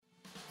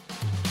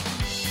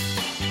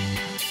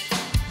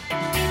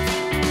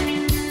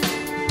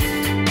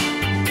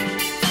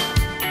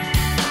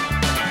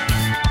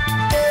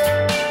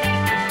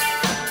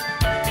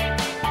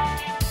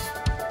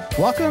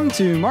Welcome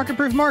to Market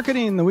Proof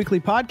Marketing, the weekly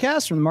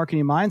podcast from the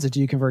marketing minds at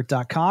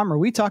gconvert.com, where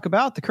we talk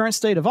about the current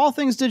state of all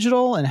things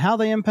digital and how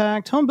they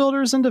impact home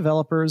builders and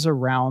developers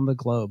around the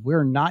globe.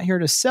 We're not here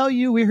to sell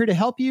you. We're here to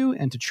help you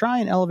and to try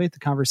and elevate the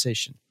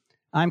conversation.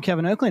 I'm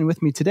Kevin Oakley, and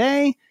with me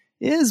today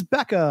is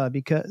Becca,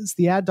 because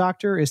the ad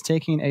doctor is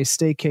taking a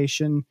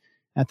staycation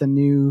at the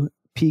new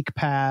Peak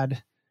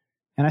Pad,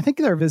 and I think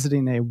they're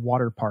visiting a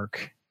water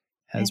park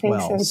as well.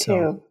 I think so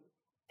too.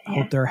 I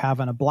hope they're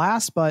having a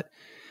blast, but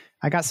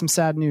I got some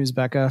sad news,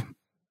 Becca.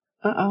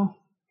 Uh-oh.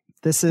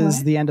 This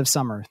is the end of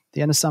summer.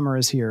 The end of summer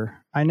is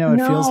here. I know it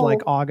feels like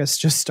August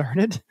just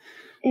started.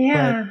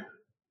 Yeah.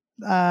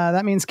 But,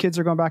 that means kids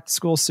are going back to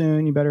school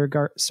soon. You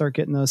better start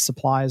getting those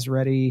supplies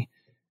ready.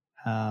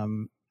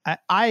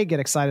 I get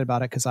excited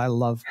about it because I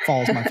love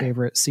fall is my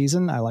favorite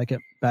season. I like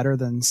it better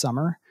than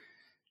summer.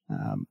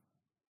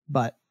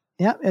 But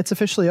yeah, it's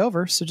officially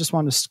over. So just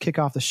wanted to kick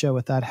off the show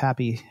with that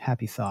happy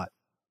thought.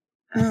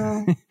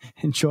 Oh.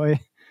 Enjoy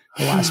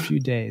the last few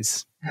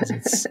days.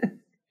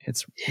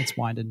 It's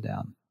winding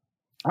down.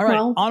 All right,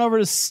 on over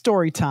to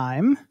story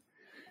time.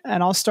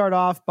 And I'll start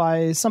off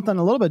by something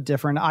a little bit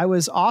different. I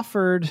was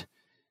offered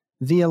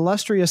the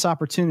illustrious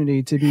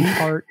opportunity to be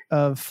part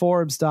of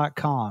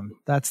Forbes.com.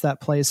 That's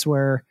that place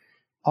where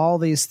all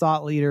these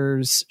thought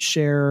leaders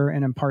share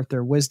and impart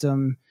their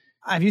wisdom.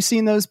 Have you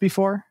seen those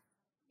before?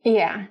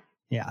 Yeah.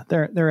 Yeah,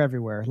 they're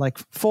everywhere. Like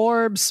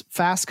Forbes,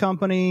 Fast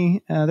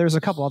Company. There's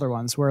a couple other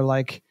ones where,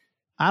 like,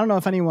 I don't know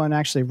if anyone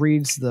actually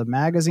reads the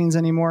magazines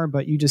anymore,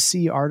 but you just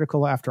see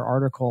article after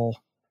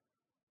article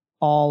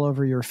all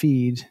over your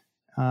feed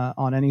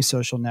on any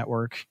social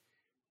network.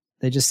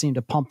 They just seem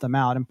to pump them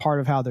out. And part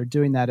of how they're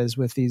doing that is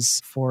with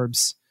these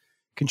Forbes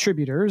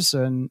contributors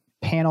and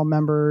panel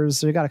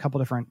members. They got a couple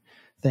different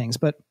things,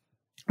 but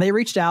they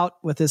reached out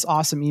with this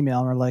awesome email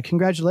and were like,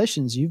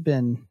 congratulations, you've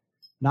been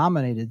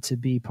nominated to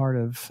be part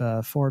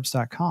of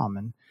Forbes.com.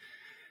 And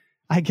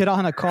I get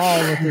on a call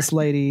with this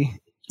lady.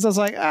 So I was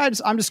like,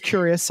 I'm just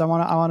curious. I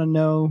want to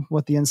know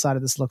what the inside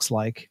of this looks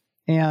like.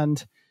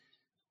 And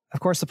of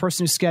course, the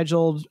person who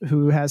scheduled,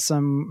 who has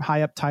some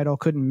high up title,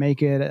 couldn't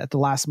make it at the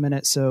last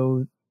minute.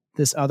 So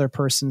this other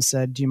person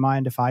said, do you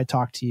mind if I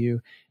talk to you?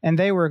 And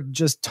they were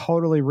just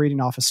totally reading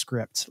off a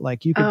script.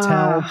 Like you could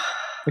tell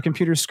the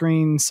computer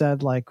screen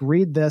said, like,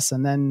 read this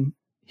and then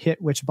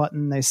hit which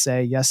button they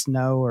say yes,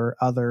 no, or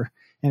other.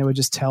 And it would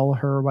just tell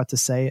her what to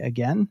say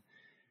again.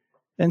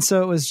 And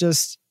so it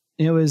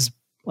was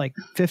like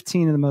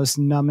 15 of the most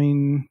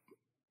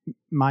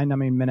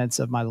mind-numbing minutes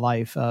of my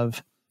life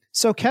of,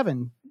 so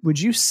Kevin, would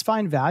you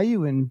find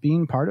value in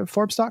being part of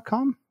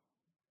Forbes.com?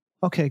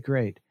 Okay,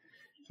 great.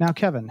 Now,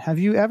 Kevin, have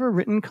you ever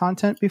written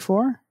content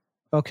before?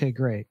 Okay,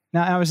 great.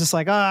 Now I was just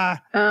like, I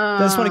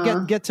just want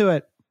to get to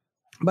it.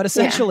 But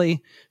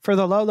essentially, for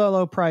the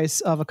low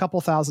price of a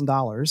couple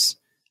 $1,000s,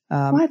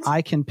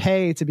 I can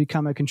pay to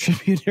become a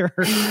contributor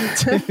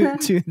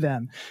to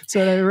them.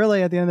 So they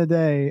really, at the end of the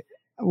day,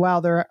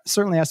 while there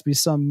certainly has to be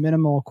some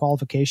minimal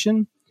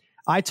qualification,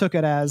 I took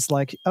it as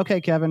like,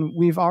 okay, Kevin,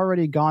 we've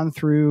already gone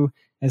through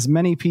as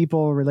many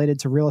people related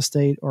to real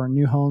estate or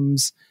new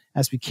homes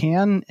as we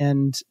can,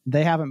 and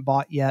they haven't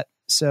bought yet.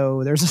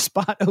 So there's a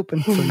spot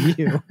open for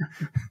you.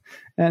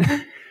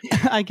 And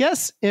I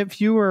guess if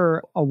you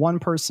were a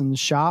one-person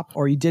shop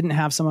or you didn't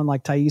have someone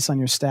like Thais on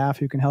your staff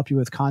who can help you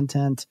with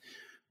content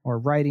or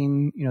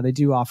writing, they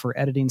do offer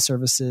editing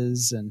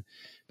services.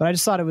 But I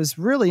just thought it was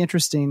really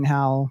interesting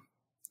how,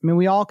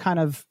 we all kind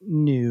of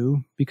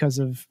knew because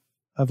of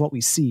what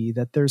we see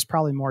that there's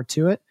probably more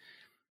to it.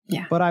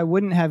 Yeah. But I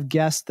wouldn't have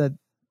guessed that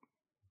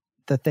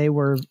they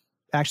were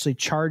actually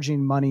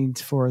charging money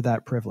for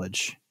that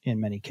privilege in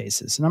many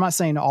cases. And I'm not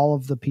saying all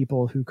of the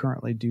people who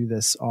currently do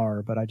this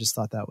are, but I just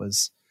thought that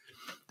was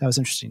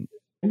interesting.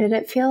 Did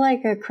it feel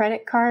like a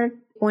credit card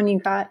when you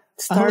got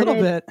started? A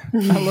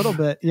little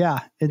bit. Yeah,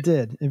 it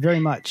did. It very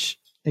much.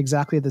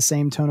 Exactly the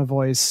same tone of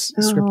voice,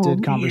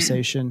 scripted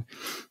conversation.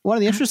 One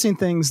of the interesting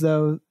things,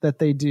 though, that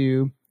they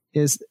do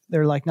is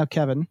they're like, now,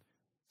 Kevin,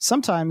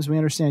 sometimes we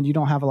understand you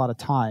don't have a lot of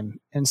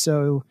time. And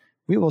so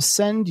we will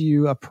send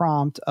you a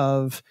prompt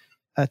of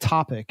a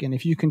topic. And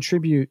if you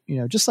contribute,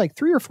 just like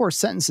 3 or 4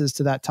 sentences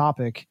to that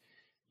topic,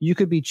 you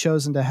could be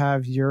chosen to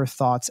have your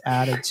thoughts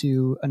added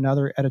to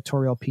another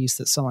editorial piece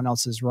that someone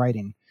else is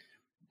writing.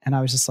 And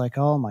I was just like,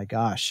 oh my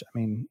gosh.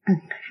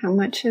 How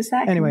much is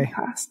that going to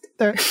cost?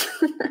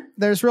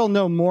 There's real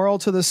no moral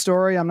to the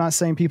story. I'm not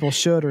saying people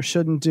should or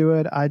shouldn't do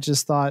it. I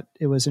just thought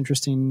it was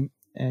interesting,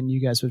 and you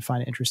guys would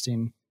find it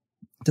interesting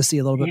to see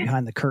a little bit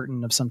behind the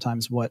curtain of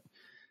sometimes what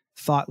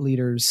thought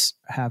leaders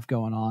have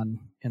going on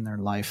in their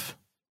life.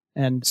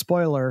 And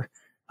spoiler,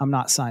 I'm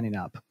not signing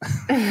up.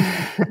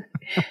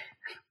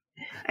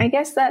 I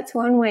guess that's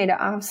one way to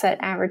offset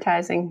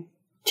advertising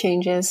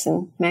changes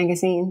in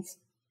magazines.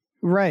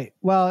 Right.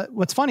 Well,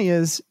 what's funny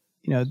is,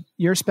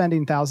 you're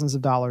spending thousands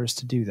of dollars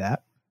to do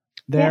that.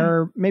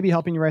 They're maybe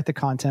helping you write the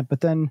content,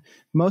 but then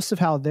most of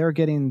how they're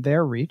getting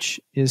their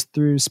reach is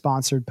through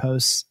sponsored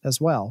posts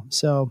as well.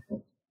 So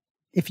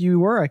if you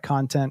were a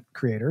content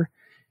creator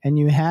and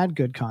you had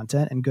good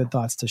content and good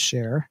thoughts to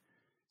share,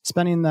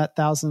 spending that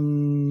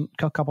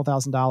couple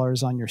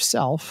 $1,000s on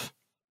yourself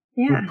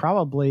would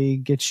probably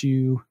get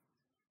you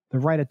the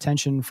right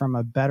attention from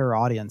a better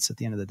audience at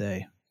the end of the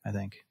day, I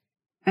think.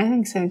 I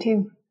think so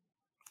too.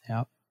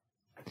 Yep.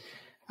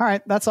 All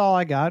right. That's all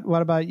I got.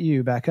 What about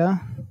you,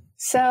 Becca?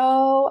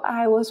 So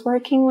I was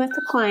working with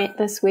a client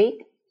this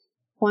week,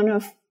 one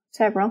of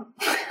several,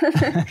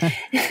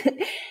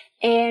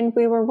 and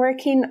we were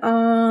working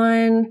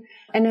on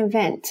an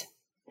event.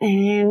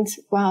 And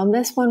while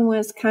this one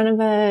was kind of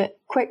a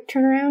quick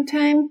turnaround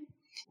time,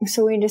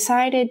 so we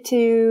decided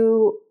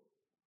to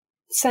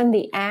send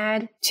the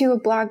ad to a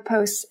blog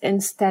post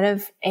instead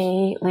of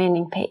a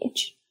landing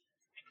page.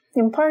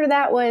 And part of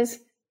that was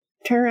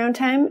turnaround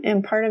time,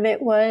 and part of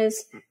it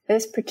was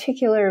this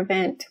particular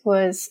event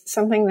was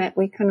something that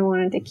we kind of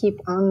wanted to keep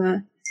on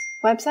the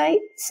website,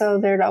 so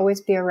there'd always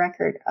be a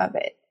record of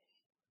it.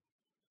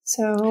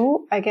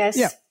 So I guess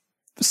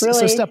really,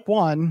 so step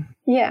one,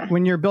 yeah,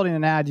 when you're building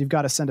an ad, you've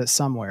got to send it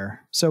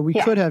somewhere. So we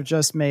could have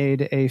just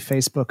made a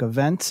Facebook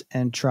event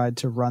and tried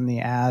to run the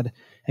ad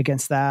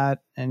against that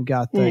and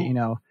got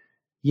the,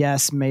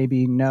 yes,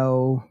 maybe,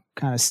 no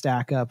kind of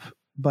stack up.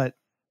 But,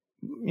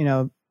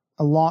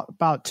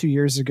 about 2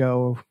 years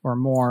ago or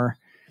more,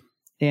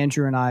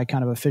 Andrew and I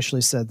kind of officially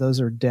said those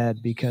are dead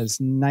because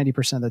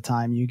 90% of the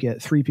time you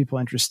get 3 people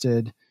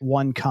interested,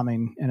 1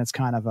 coming, and it's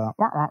kind of a,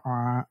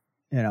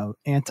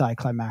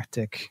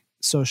 anticlimactic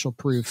social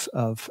proof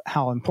of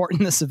how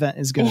important this event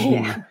is going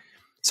to be.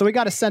 So we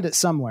got to send it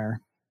somewhere.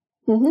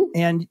 Mm-hmm.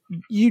 And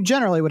you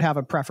generally would have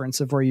a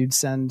preference of where you'd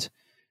send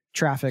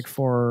traffic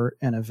for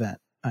an event,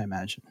 I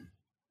imagine.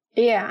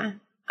 Yeah.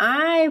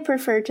 I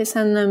prefer to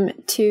send them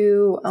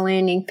to a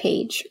landing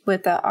page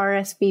with a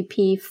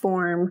RSVP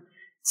form.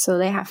 So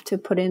they have to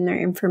put in their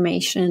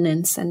information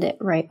and send it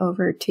right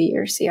over to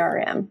your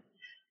CRM.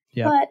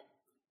 Yep. But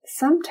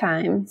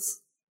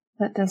sometimes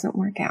that doesn't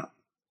work out.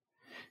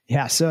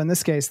 Yeah. So in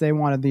this case, they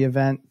wanted the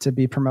event to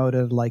be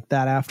promoted like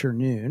that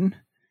afternoon.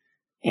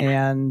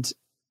 Yeah. And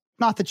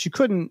not that you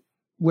couldn't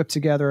whip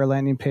together a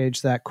landing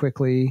page that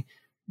quickly,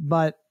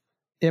 but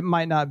it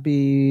might not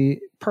be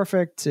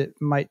perfect. It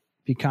might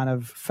be kind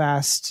of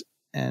fast.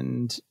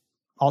 And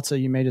also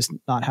you may just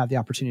not have the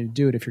opportunity to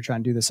do it if you're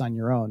trying to do this on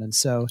your own. And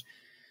so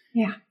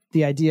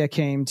the idea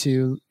came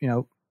to,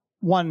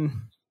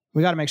 one,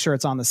 we got to make sure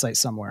it's on the site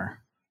somewhere,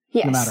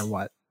 no matter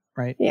what.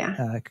 Right.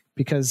 Yeah.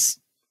 Because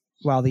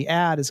while the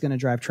ad is going to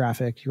drive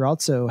traffic, you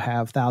also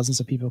have thousands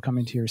of people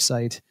coming to your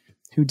site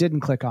who didn't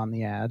click on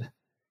the ad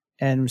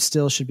and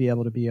still should be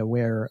able to be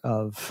aware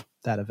of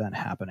that event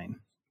happening.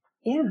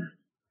 Yeah.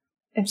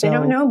 If they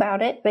don't know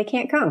about it, they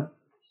can't come.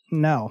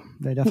 No,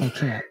 they definitely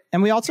can't.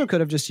 And we also could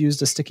have just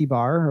used a sticky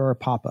bar or a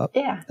pop-up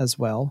as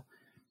well.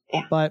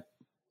 Yeah. But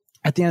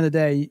at the end of the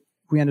day,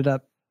 we ended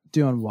up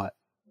doing what?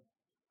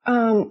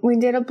 We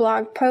did a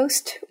blog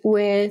post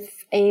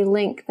with a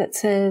link that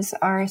says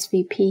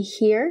RSVP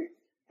here.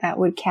 That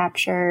would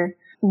capture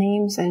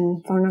names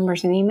and phone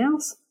numbers and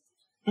emails.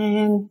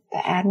 And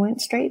the ad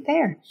went straight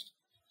there.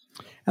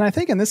 And I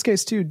think in this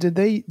case too, did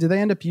they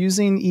end up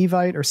using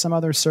Evite or some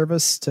other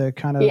service to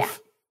kind of? Yeah.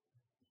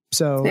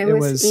 So it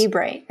was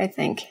eBrite, I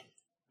think.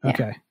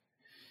 Okay. Yeah.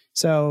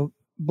 So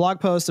blog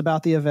post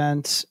about the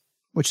event,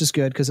 which is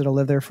good because it'll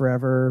live there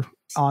forever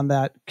on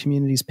that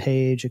community's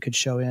page. It could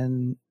show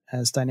in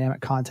as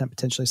dynamic content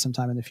potentially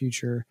sometime in the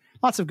future.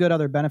 Lots of good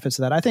other benefits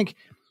of that. I think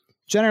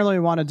generally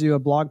we want to do a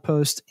blog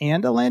post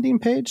and a landing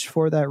page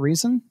for that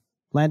reason.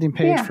 Landing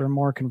page for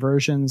more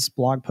conversions,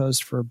 blog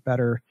post for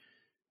better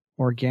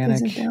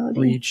organic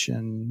reach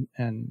and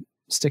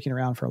sticking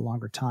around for a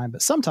longer time.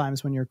 But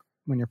sometimes when you're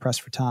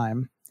pressed for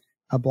time,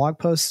 a blog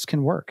post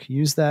can work.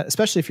 Use that,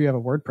 especially if you have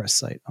a WordPress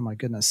site. Oh my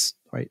goodness,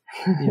 right?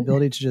 The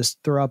ability to just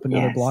throw up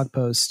another blog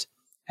post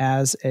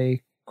as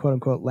a quote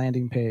unquote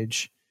landing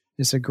page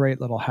is a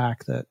great little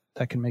hack that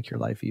can make your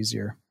life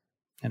easier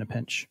in a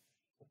pinch.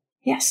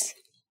 Yes.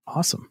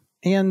 Awesome.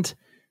 And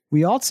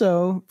we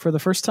also, for the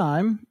first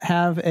time,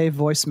 have a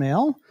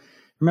voicemail.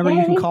 Remember,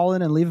 you can call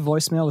in and leave a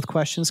voicemail with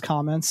questions,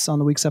 comments on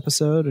the week's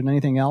episode and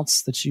anything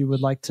else that you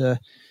would like to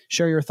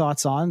share your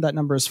thoughts on. That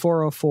number is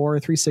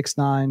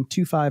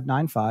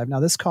 404-369-2595. Now,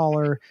 this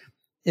caller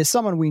is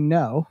someone we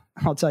know.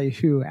 I'll tell you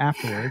who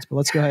afterwards, but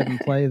let's go ahead and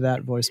play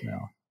that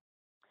voicemail.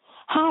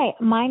 Hi,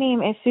 my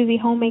name is Susie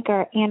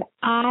Homemaker, and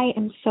I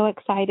am so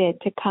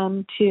excited to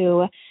come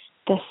to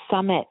the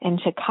summit in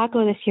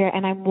Chicago this year,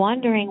 and I'm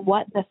wondering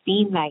what the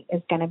theme night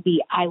is going to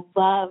be. I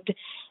loved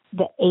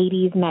the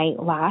 80s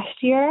night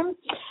last year,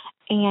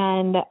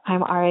 and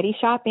I'm already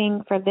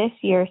shopping for this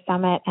year's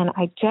summit, and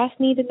I just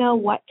need to know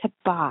what to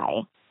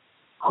buy.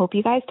 Hope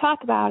you guys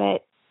talk about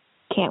it.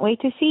 Can't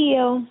wait to see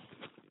you.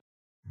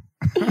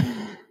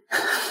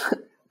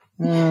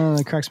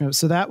 That cracks me up.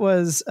 So that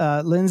was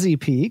Lindsay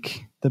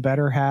Peak, the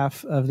better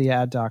half of the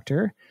Ad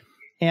Doctor.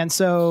 And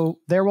so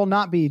there will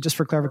not be, just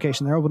for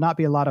clarification, there will not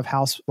be a lot of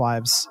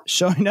housewives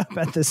showing up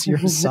at this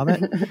year's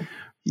summit,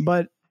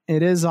 but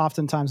it is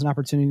oftentimes an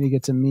opportunity to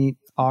get to meet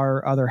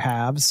our other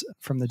halves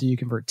from the Do You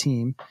Convert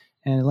team.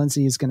 And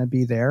Lindsay is going to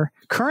be there.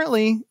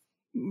 Currently,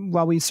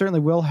 while we certainly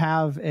will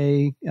have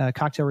a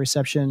cocktail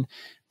reception,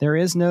 there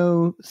is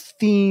no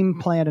theme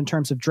planned in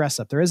terms of dress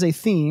up. There is a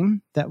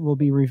theme that will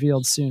be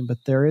revealed soon,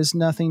 but there is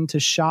nothing to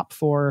shop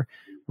for.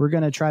 We're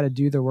going to try to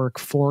do the work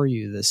for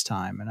you this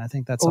time. And I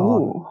think that's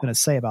all I'm going to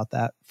say about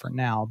that for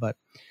now. But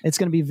it's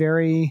going to be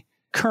very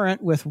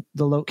current with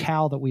the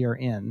locale that we are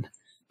in.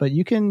 But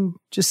you can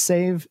just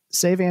save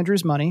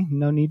Andrew's money.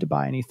 No need to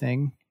buy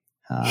anything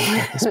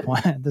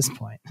at this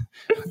point.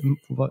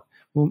 But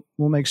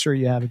we'll make sure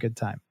you have a good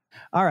time.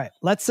 All right,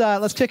 let's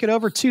kick it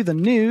over to the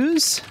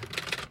news.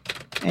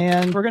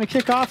 And we're going to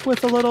kick off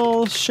with a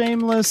little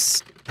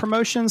shameless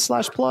promotion /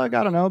 plug.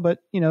 I don't know, but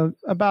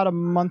about a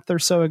month or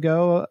so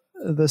ago,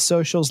 the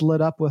socials lit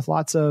up with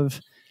lots of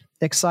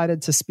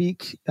excited to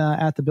speak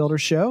at the Builder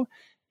Show.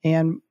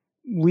 And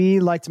we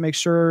like to make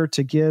sure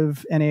to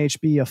give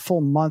NAHB a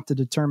full month to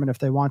determine if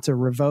they want to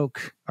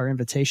revoke our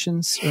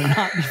invitations or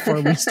not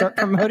before we start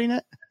promoting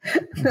it.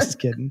 I'm just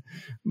kidding.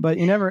 But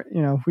we never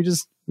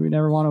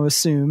want to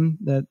assume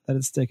that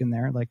it's sticking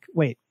there. Like,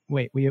 wait,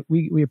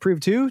 we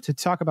approved to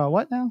talk about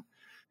what now?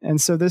 And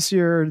so this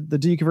year, the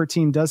DoYouConvert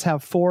team does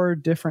have 4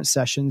 different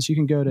sessions. You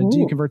can go to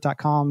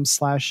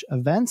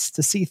doyouconvert.com/events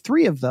to see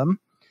 3 of them.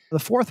 The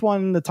 4th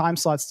one, the time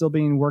slot's still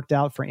being worked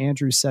out for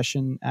Andrew's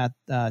session at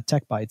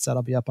Tech Bytes.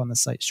 That'll be up on the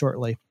site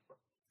shortly.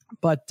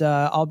 But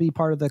I'll be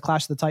part of the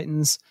Clash of the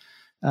Titans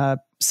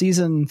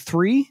season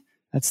 3.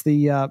 That's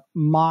the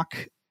mock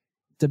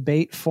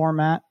debate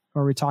format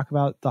where we talk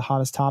about the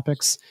hottest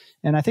topics.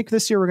 And I think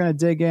this year we're going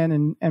to dig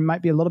in and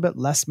might be a little bit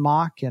less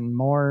mock and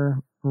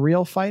more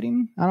real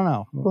fighting. I don't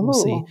know. We'll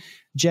see.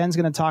 Jen's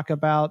going to talk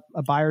about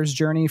a buyer's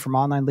journey from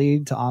online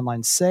lead to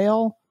online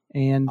sale.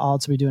 And I'll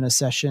also be doing a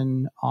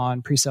session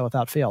on pre-sale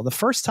without fail. The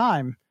first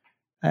time,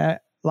 a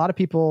lot of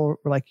people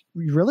were like,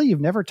 really? You've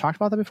never talked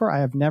about that before? I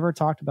have never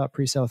talked about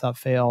pre-sale without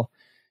fail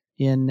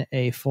in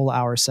a full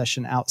hour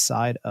session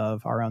outside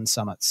of our own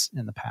summits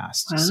in the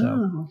past. Wow.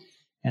 So,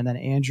 and then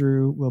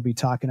Andrew will be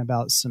talking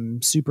about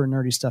some super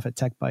nerdy stuff at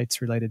Tech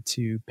Bytes related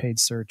to paid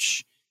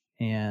search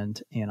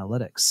and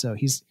analytics. So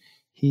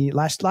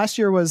last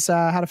year was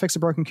how to fix a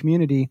broken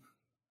community,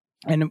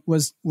 and it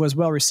was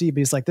well received. But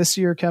he's like, this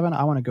year, Kevin,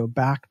 I want to go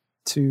back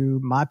to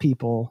my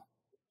people,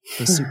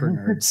 the super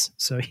nerds.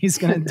 So he's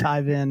going to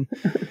dive in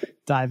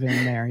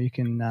there. You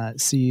can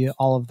see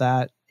all of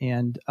that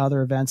and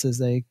other events as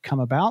they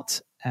come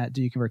about at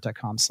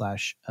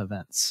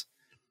doyouconvert.com/events.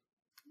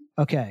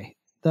 Okay.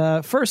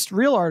 The first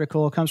real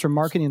article comes from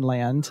Marketing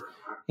Land,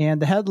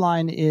 and the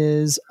headline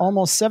is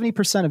almost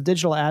 70% of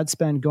digital ad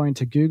spend going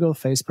to Google,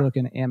 Facebook,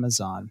 and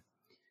Amazon.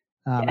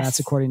 Yes. That's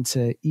according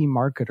to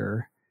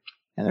eMarketer.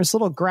 And there's a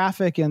little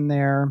graphic in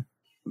there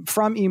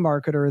from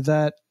eMarketer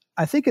that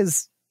I think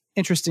is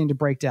interesting to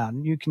break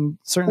down. You can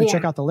certainly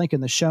check out the link in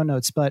the show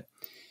notes, but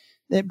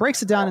it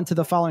breaks it down into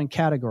the following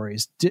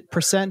categories: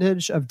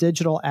 percentage of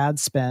digital ad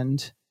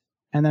spend,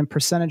 and then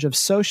percentage of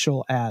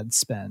social ad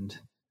spend.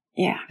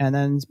 Yeah. And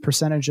then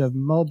percentage of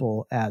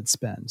mobile ad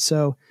spend.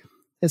 So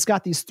it's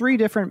got these 3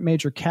 different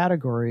major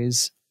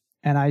categories,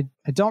 and I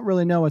don't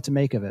really know what to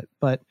make of it.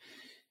 But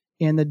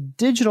in the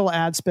digital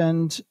ad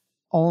spend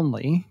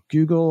only,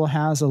 Google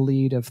has a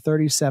lead of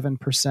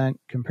 37%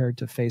 compared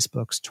to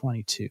Facebook's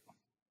 22%.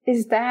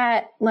 Is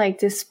that like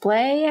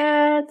display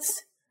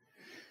ads?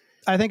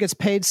 I think it's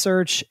paid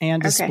search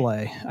and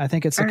display. Okay. I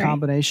think it's a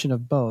combination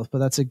of both, but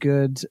that's a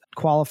good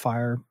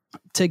qualifier.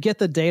 To get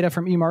the data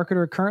from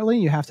eMarketer currently,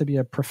 you have to be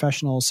a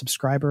professional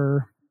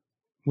subscriber,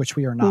 which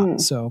we are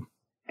not. So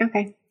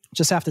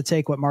just have to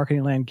take what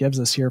Marketing Land gives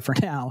us here for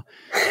now.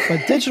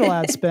 But digital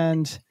ad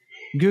spend,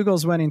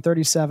 Google's winning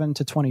 37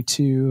 to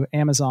 22.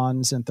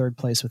 Amazon's in third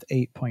place with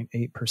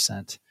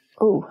 8.8%,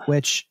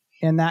 which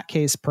in that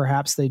case,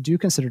 perhaps they do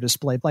consider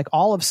display. Like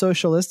all of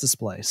social is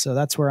display. So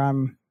that's where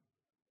I'm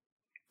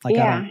like,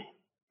 I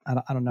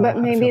don't know. But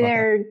maybe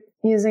they're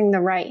using the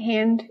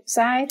right-hand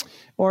side.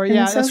 Or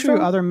that's true.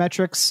 Other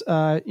metrics,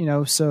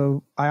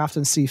 so I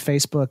often see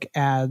Facebook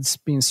ads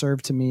being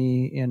served to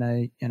me in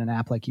an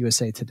app like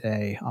USA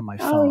Today on my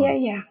phone.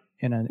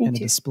 In a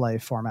display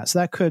format. So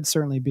that could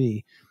certainly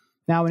be.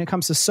 Now, when it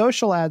comes to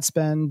social ad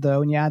spend, though,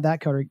 when you add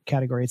that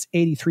category, it's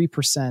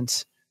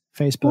 83%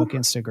 Facebook,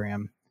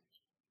 Instagram.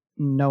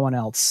 No one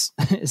else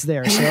is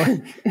there. So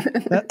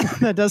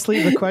that does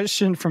leave the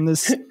question from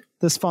this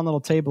fun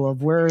little table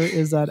of where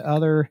is that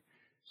other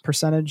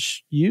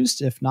percentage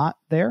used, if not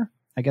there?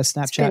 I guess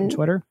Snapchat and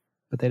Twitter,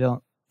 but they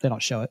don't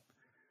show it.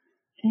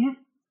 Yeah.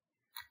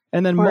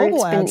 And then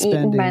mobile ad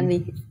spending by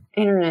the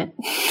internet.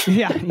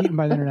 Eaten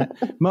by the internet.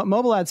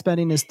 Mobile ad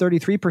spending is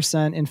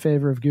 33% in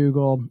favor of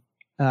Google,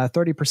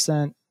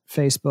 30%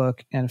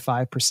 Facebook, and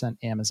 5%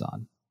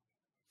 Amazon.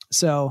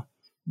 So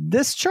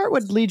this chart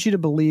would lead you to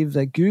believe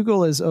that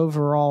Google is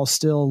overall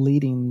still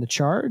leading the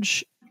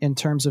charge in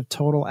terms of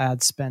total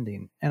ad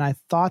spending. And I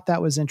thought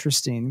that was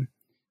interesting.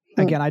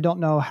 Again, I don't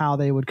know how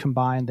they would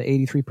combine the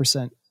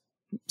 83%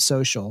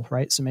 social,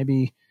 right? So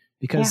maybe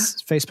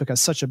because Facebook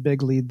has such a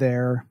big lead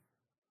there,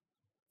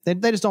 they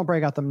just don't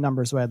break out the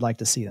numbers the way I'd like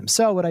to see them.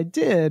 So what I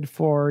did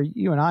for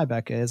you and I,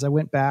 Becca, is I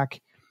went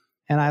back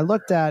And I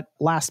looked at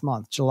last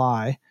month,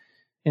 July,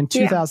 in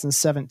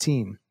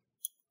 2017,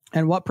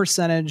 and what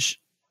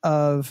percentage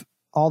of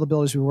all the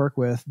builders we work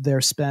with,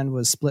 their spend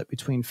was split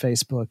between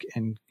Facebook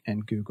and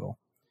Google.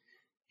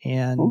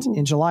 And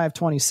in July of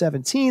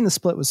 2017, the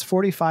split was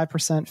 45%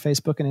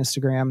 Facebook and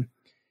Instagram,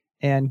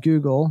 and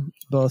Google,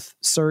 both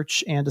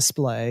search and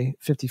display,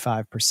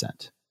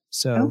 55%.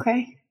 So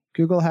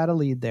Google had a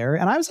lead there.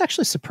 And I was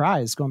actually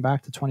surprised going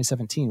back to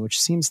 2017,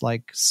 which seems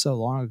like so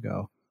long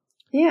ago,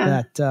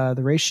 that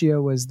the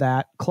ratio was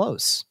that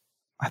close.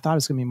 I thought it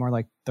was going to be more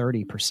like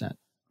 30%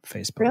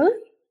 Facebook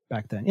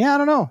back then. Yeah, I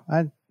don't know.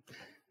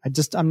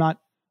 I'm not,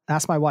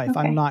 ask my wife.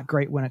 I'm not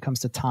great when it comes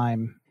to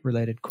time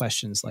related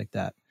questions like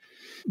that.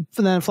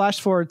 And then flash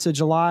forward to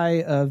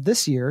July of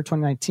this year,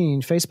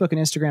 2019, Facebook and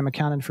Instagram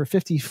accounted for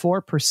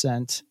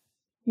 54%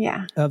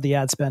 of the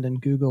ad spend, and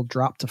Google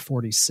dropped to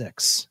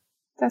 46%.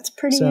 That's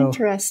pretty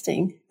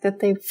interesting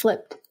that they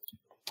flipped.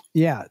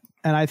 Yeah.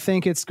 And I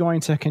think it's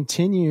going to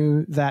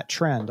continue that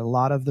trend. A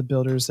lot of the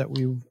builders that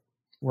we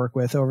work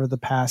with over the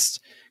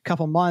past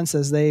couple months,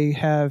 as they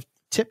have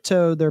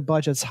tiptoed their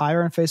budgets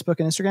higher on Facebook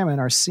and Instagram and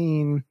are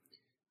seeing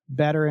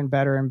better and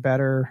better and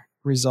better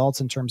results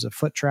in terms of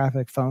foot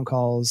traffic, phone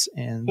calls,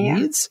 and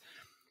leads,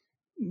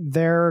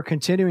 they're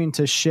continuing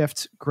to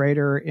shift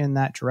greater in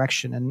that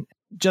direction. And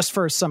just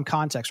for some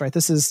context, right?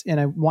 This is in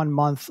a 1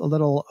 month, a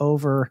little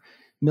over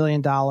 $1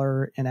 million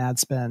in ad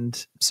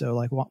spend. So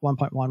like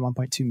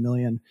 1.2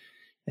 million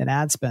in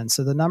ad spend.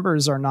 So the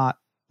numbers are not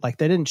like,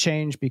 they didn't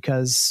change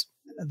because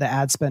the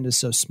ad spend is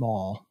so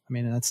small. I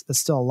mean, that's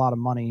still a lot of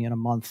money in a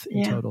month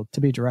in total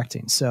to be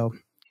directing. So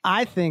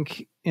I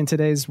think in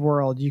today's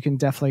world, you can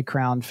definitely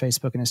crown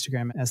Facebook and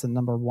Instagram as the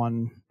number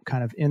one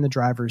kind of in the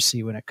driver's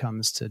seat when it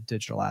comes to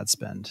digital ad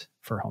spend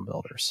for home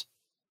builders.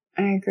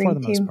 I agree for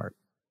the most part.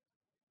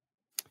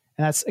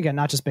 And that's, again,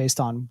 not just based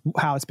on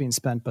how it's being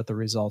spent, but the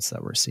results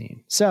that we're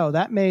seeing. So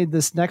that made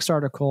this next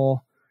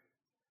article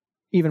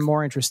even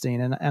more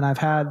interesting. And I've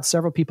had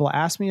several people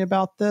ask me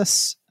about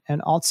this,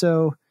 and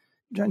also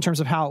in terms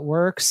of how it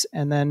works.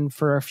 And then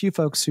for a few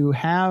folks who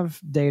have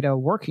data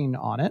working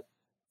on it,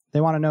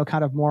 they want to know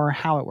kind of more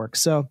how it works.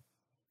 So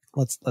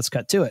let's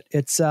cut to it.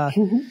 It's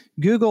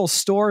Google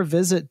store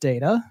visit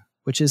data,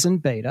 which is in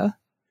beta.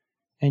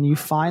 And you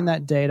find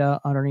that data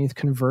underneath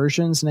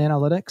conversions and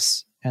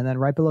analytics. And then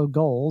right below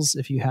goals,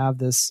 if you have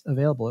this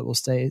available, it will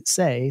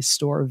say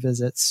store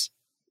visits,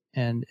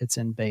 and it's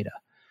in beta.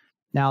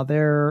 Now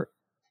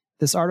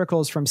this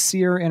article is from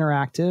Seer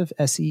Interactive,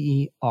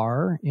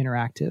 SEER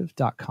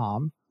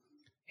interactive.com.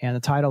 And the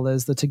title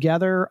is The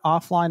Together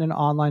Offline and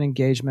Online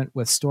Engagement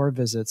with Store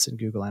Visits in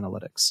Google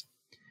Analytics.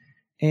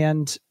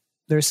 And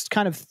there's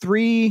kind of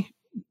three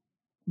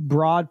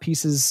broad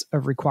pieces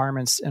of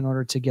requirements in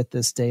order to get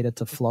this data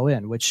to flow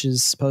in, which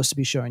is supposed to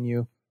be showing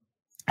you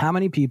how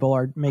many people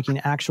are making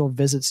actual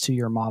visits to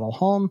your model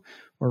home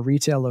or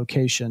retail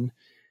location,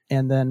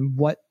 and then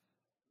what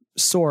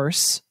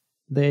source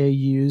they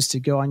use to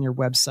go on your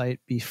website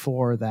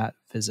before that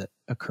visit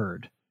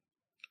occurred.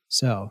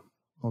 So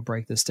we'll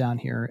break this down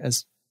here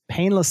as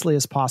painlessly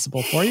as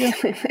possible for you.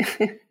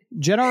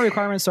 General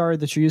requirements are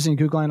that you're using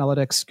Google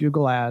Analytics,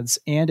 Google Ads,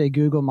 and a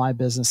Google My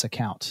Business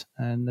account.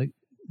 And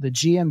the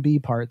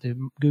GMB part,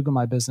 the Google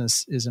My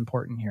Business, is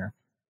important here.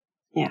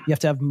 Yeah. You have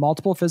to have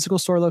multiple physical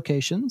store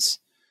locations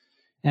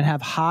and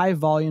have high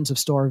volumes of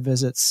store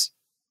visits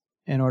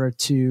in order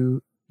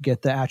to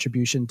get the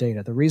attribution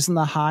data. The reason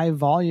the high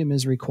volume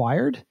is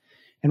required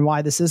and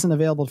why this isn't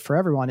available for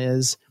everyone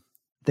is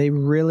they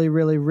really,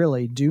 really,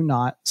 really do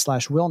not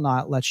 / will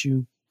not let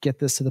you get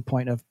this to the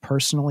point of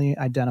personally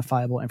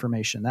identifiable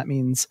information. That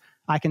means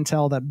I can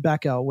tell that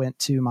Becca went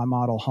to my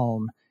model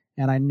home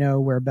and I know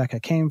where Becca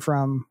came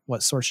from,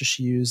 what sources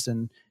she used,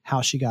 and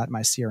how she got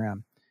my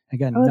CRM.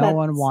 Again, no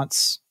one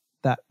wants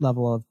that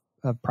level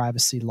of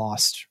privacy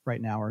lost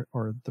right now,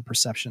 or the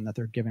perception that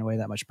they're giving away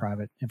that much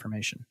private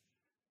information.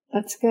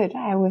 That's good.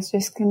 I was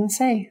just going to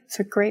say, it's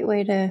a great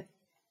way to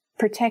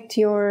protect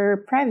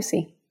your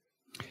privacy.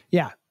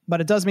 Yeah,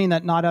 but it does mean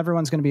that not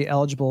everyone's going to be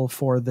eligible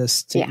for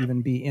this to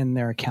even be in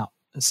their account.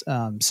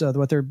 So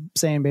what they're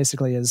saying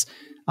basically is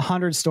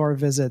 100 store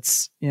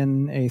visits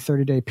in a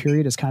 30-day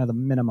period is kind of the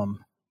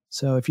minimum.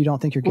 So if you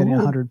don't think you're getting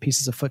 100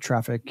 pieces of foot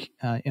traffic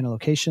in a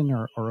location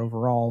or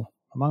overall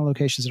among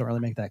locations, don't really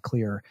make that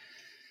clear,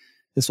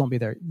 this won't be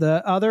there.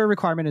 The other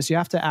requirement is you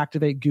have to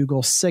activate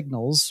Google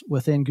Signals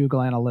within Google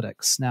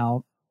Analytics.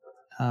 Now,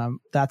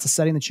 that's a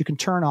setting that you can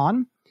turn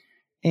on.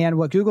 And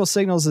what Google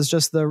Signals is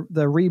just the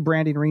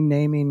rebranding,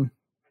 renaming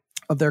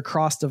of their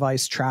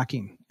cross-device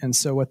tracking. And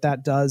so what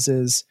that does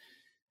is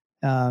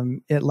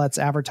it lets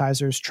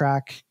advertisers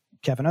track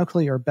Kevin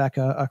Oakley or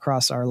Becca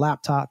across our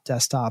laptop,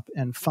 desktop,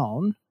 and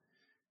phone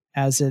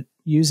as it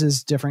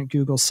uses different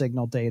Google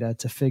Signal data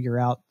to figure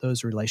out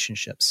those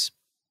relationships.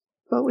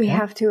 But we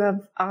have to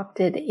have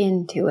opted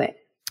into it.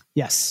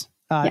 Yes.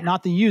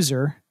 Not the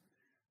user.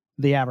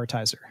 The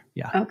advertiser.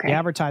 Yeah. Okay. The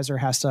advertiser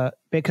has to,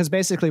 because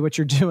basically what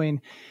you're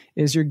doing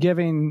is you're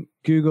giving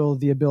Google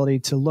the ability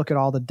to look at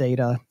all the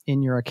data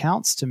in your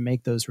accounts to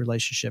make those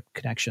relationship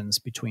connections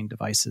between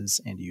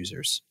devices and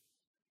users.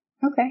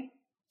 Okay.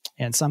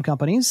 And some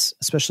companies,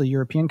 especially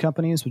European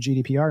companies with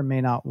GDPR,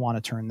 may not want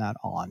to turn that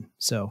on.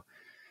 So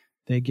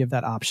they give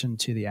that option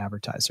to the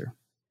advertiser.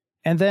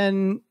 And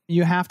then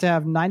you have to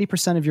have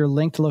 90% of your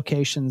linked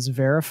locations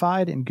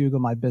verified in Google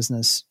My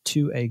Business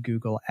to a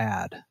Google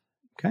ad.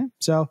 Okay.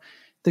 So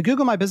the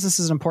Google My Business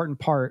is an important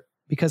part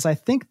because I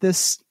think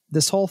this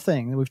whole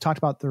thing, we've talked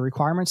about the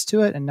requirements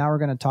to it, and now we're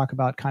going to talk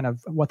about kind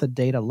of what the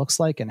data looks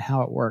like and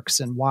how it works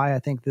and why I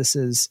think this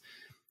is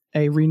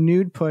a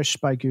renewed push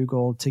by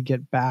Google to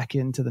get back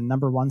into the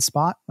number one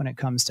spot when it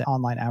comes to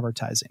online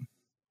advertising.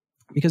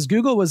 Because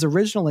Google was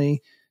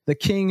originally the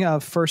king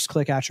of first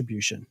click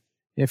attribution.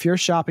 If you're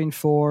shopping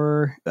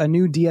for a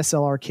new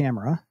DSLR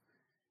camera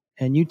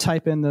and you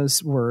type in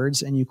those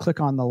words and you click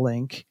on the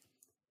link,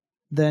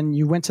 then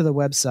you went to the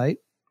website,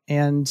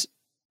 and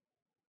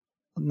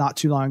not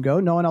too long ago,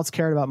 no one else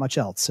cared about much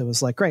else. It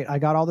was like, great, I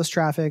got all this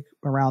traffic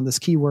around this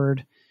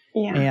keyword,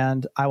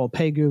 and I will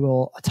pay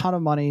Google a ton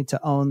of money to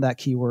own that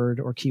keyword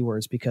or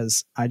keywords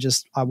because I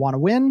want to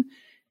win.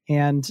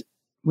 And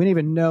we didn't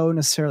even know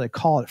necessarily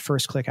call it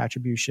first click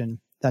attribution.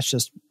 That's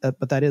just,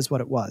 but that is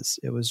what it was.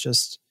 It was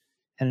just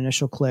an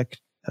initial click,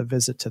 a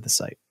visit to the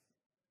site.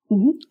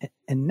 Mm-hmm.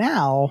 And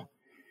now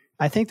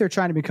I think they're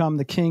trying to become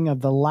the king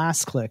of the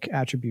last click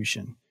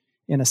attribution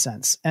in a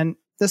sense. And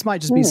this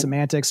might just be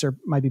semantics, or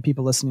might be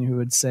people listening who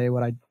would say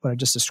what I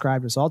just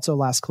described was also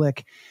last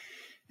click.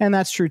 And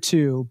that's true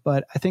too.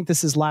 But I think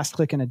this is last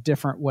click in a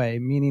different way,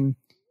 meaning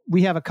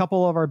we have a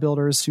couple of our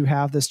builders who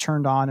have this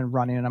turned on and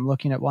running. And I'm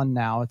looking at one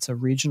now. It's a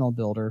regional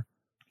builder,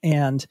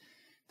 and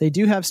they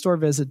do have store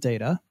visit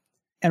data.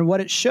 And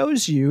what it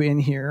shows you in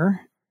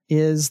here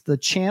is the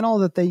channel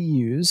that they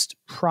used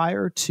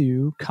prior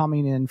to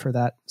coming in for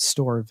that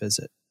store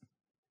visit.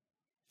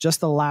 Just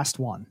the last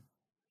one.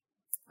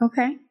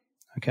 Okay.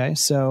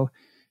 So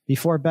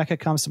before Becca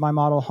comes to my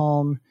model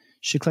home,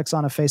 she clicks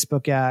on a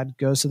Facebook ad,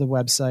 goes to the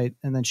website,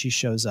 and then she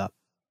shows up.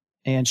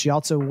 And she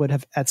also would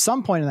have, at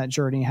some point in that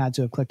journey, had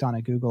to have clicked on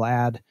a Google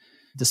ad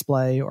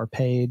display or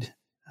paid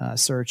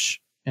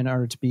search in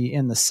order to be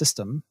in the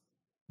system.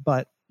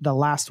 But the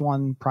last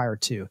one prior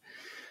to.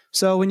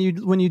 So when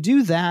you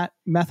do that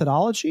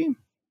methodology,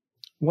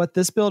 what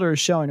this builder is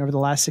showing over the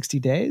last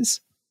 60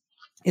 days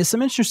is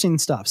some interesting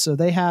stuff. So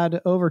they had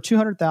over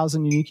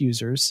 200,000 unique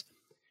users,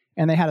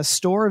 and they had a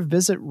store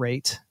visit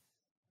rate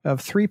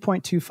of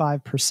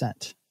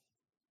 3.25%.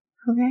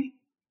 Okay.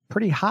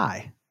 Pretty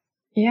high.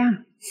 Yeah.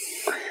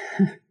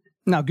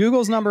 Now,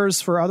 Google's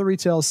numbers for other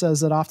retail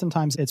says that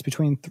oftentimes it's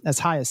between as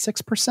high as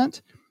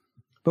 6%.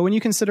 But when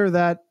you consider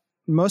that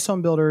most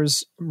home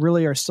builders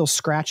really are still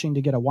scratching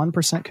to get a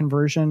 1%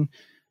 conversion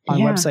on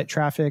website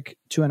traffic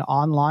to an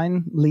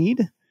online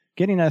lead,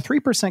 getting a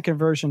 3%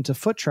 conversion to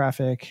foot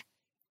traffic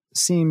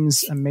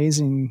seems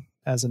amazing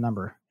as a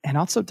number, and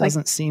also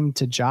doesn't seem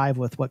to jive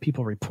with what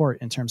people report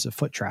in terms of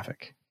foot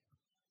traffic.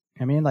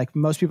 I mean, like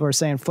most people are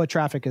saying foot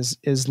traffic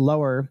is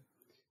lower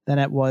than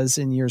it was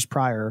in years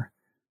prior,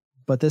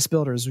 but this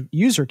builder's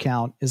user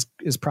count is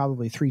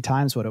probably 3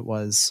 times what it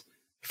was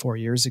 4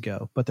 years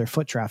ago, but their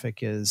foot traffic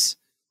is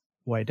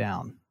way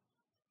down.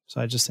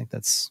 So I just think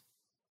that's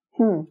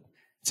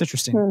it's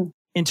interesting.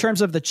 In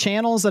terms of the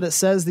channels that it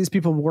says these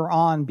people were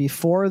on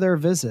before their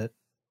visit,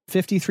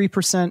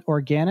 53%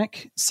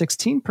 organic,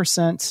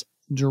 16%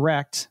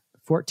 direct,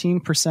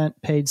 14%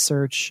 paid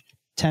search,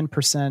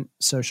 10%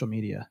 social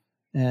media,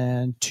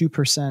 and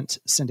 2%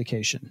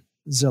 syndication,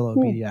 Zillow,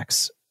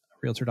 BDX,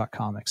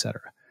 Realtor.com,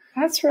 etc.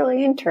 That's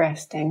really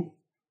interesting.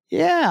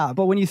 Yeah,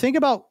 but when you think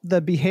about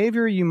the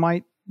behavior you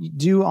might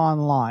do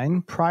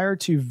online prior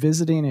to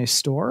visiting a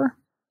store,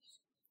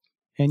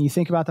 and you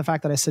think about the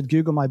fact that I said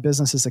Google My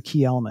Business is a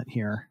key element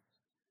here.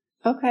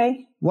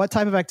 Okay. What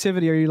type of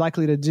activity are you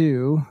likely to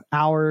do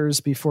hours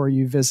before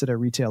you visit a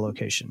retail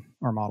location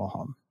or model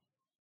home?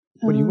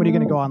 What are you going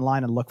to go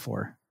online and look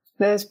for?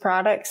 Those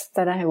products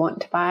that I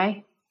want to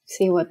buy,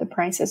 see what the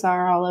prices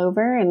are all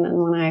over, and then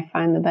when I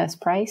find the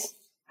best price,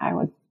 I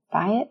would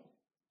buy it.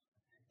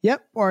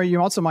 Yep. Or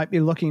you also might be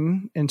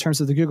looking in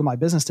terms of the Google My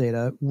Business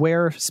data,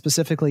 where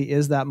specifically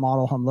is that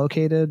model home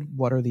located?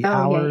 What are the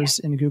hours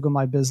in Google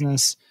My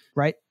Business?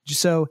 Right.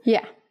 So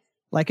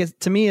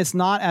to me, it's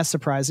not as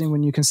surprising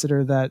when you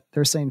consider that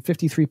they're saying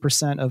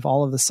 53% of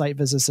all of the site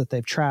visits that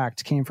they've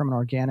tracked came from an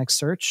organic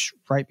search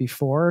right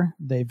before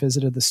they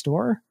visited the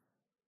store.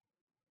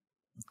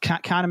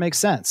 Kind of makes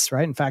sense,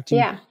 right? In fact,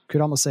 you could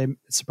almost say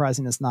it's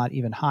surprising it's not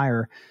even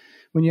higher.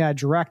 When you add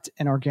direct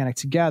and organic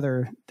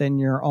together, then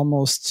you're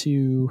almost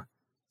to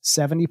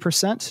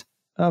 70%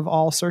 of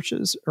all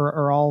searches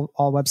or all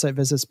website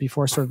visits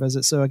before store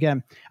visits. So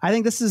again, I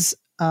think this is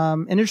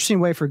an interesting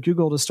way for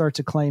Google to start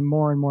to claim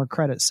more and more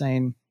credit,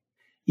 saying,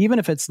 even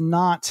if it's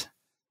not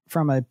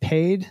from a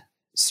paid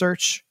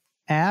search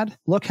ad,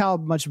 look how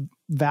much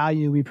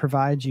value we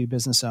provide you,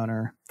 business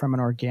owner, from an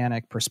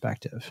organic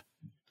perspective.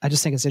 I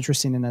just think it's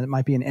interesting, and it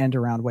might be an end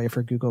around way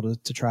for Google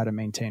to try to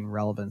maintain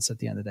relevance at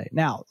the end of the day.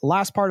 Now, the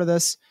last part of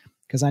this,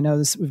 because I know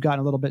this, we've gotten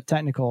a little bit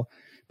technical,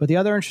 but the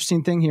other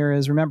interesting thing here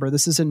is, remember,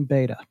 this is in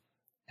beta.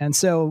 And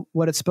so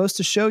what it's supposed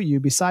to show you,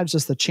 besides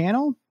just the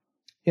channel,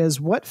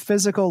 is what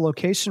physical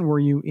location were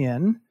you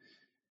in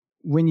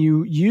when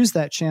you use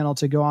that channel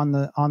to go on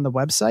the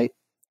website.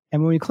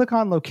 And when we click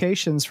on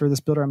locations for this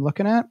builder I'm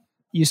looking at,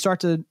 you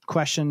start to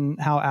question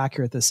how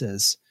accurate this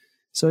is.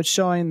 So it's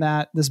showing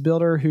that this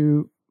builder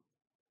who,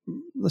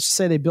 let's just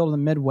say they build in the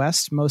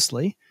Midwest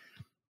mostly,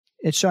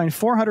 it's showing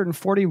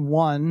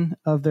 441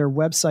 of their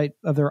website,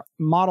 of their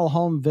model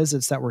home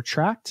visits that were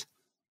tracked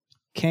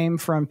came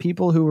from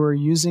people who were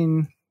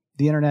using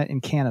the internet in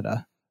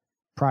Canada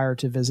prior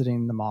to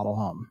visiting the model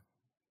home.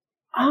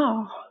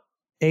 Oh.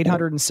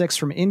 806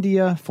 from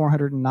India,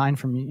 409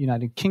 from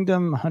United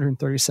Kingdom,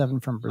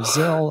 137 from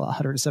Brazil,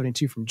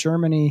 172 from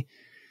Germany,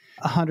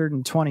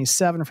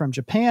 127 from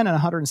Japan, and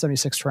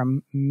 176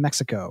 from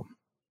Mexico.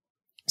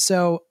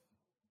 So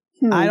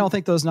I don't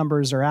think those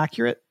numbers are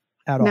accurate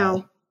at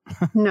all.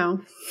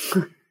 No.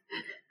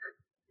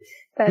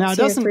 That's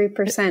your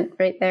 3%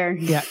 right there.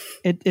 Yeah,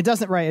 it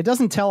doesn't, right. It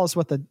doesn't tell us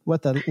what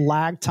the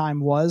lag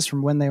time was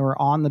from when they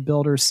were on the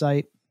builder's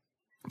site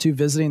to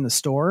visiting the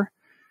store.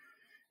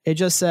 It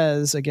just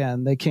says,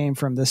 again, they came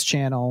from this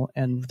channel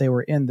and they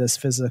were in this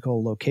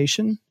physical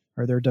location,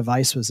 or their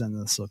device was in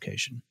this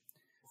location.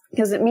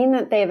 Does it mean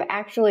that they've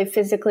actually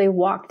physically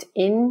walked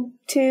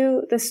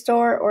into the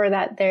store, or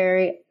that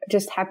they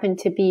just happen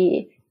to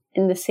be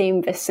in the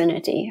same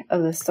vicinity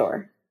of the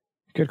store?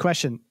 Good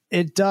question.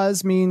 It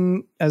does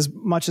mean, as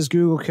much as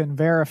Google can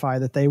verify,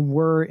 that they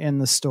were in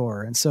the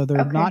store. And so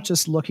they're not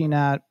just looking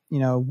at,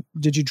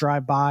 did you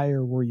drive by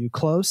or were you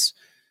close,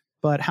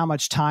 but how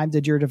much time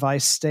did your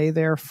device stay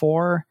there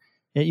for?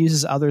 It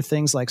uses other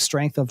things like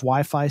strength of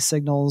Wi-Fi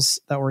signals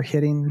that were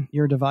hitting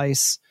your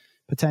device,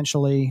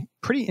 potentially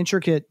pretty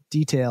intricate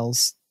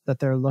details that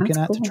they're looking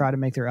at to try to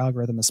make their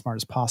algorithm as smart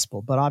as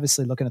possible. But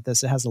obviously, looking at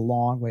this, it has a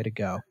long way to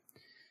go.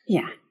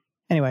 Yeah.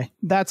 Anyway,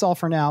 that's all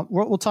for now.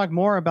 We'll talk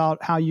more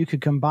about how you could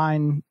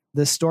combine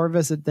this store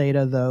visit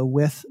data, though,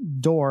 with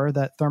DOOR,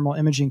 that thermal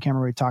imaging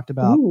camera we talked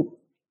about,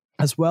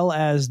 as well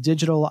as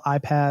digital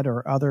iPad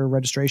or other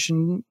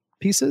registration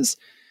pieces.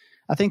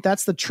 I think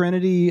that's the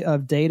trinity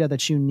of data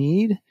that you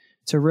need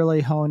to really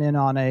hone in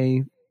on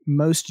a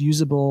most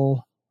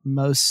usable,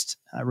 most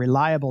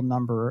reliable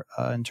number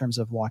in terms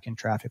of walk-in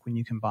traffic when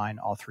you combine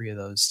all three of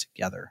those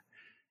together.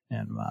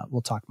 And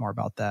we'll talk more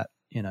about that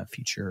in a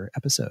future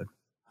episode.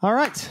 All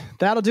right,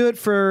 that'll do it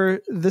for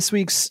this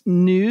week's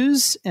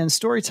news and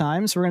story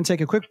times. We're going to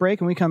take a quick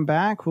break, and when we come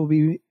back, we'll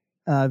be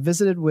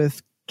visited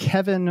with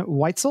Kevin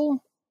Weitzel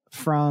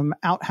from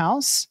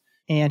Outhouse,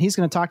 and he's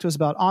going to talk to us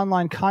about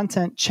online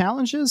content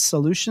challenges,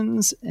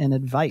 solutions, and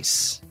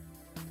advice.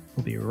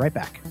 We'll be right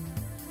back.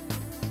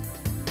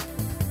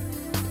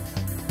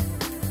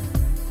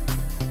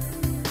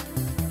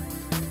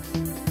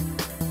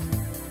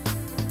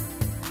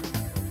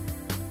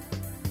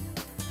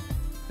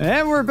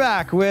 And we're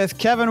back with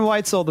Kevin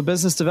Weitzel, the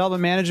business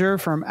development manager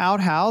from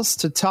Outhouse,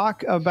 to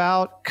talk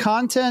about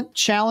content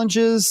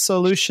challenges,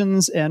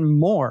 solutions, and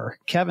more.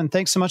 Kevin,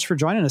 thanks so much for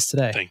joining us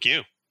today. Thank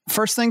you.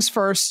 First things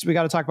first, we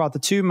got to talk about the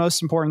two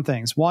most important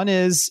things. One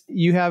is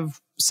you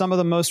have some of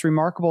the most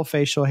remarkable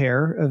facial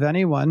hair of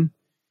anyone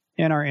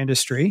in our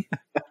industry.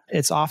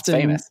 It's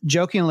often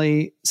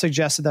jokingly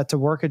suggested that to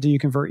work at Do You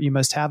Convert, you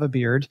must have a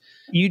beard.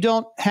 You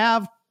don't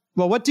have,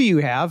 well, what do you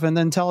have? And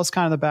then tell us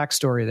kind of the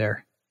backstory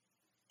there.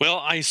 Well,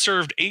 I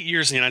served 8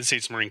 years in the United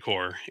States Marine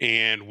Corps,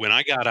 and when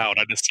I got out,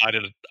 I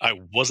decided I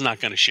was not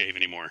going to shave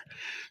anymore.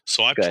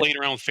 So I played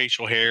around with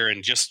facial hair,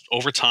 and just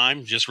over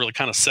time, just really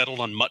kind of settled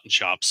on mutton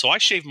chops. So I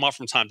shave them off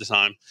from time to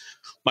time.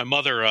 My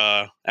mother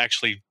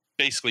actually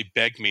basically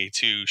begged me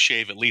to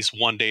shave at least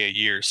one day a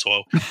year,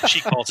 so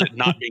she calls it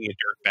not being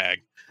a dirtbag.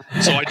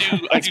 So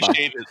I do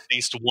shave at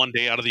least one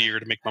day out of the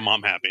year to make my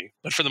mom happy.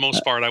 But for the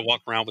most part, I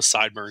walk around with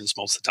sideburns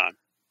most of the time.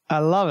 I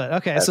love it.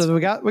 Okay, so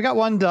we got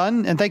one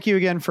done, and thank you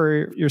again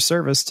for your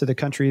service to the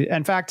country.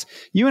 In fact,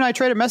 you and I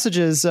traded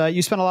messages.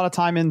 You spent a lot of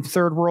time in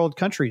third world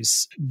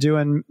countries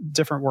doing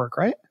different work,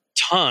 right?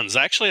 Tons.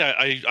 Actually,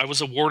 I was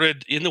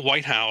awarded in the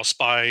White House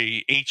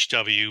by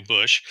H.W.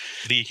 Bush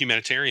the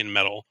humanitarian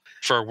medal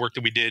for our work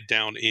that we did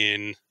down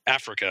in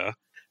Africa.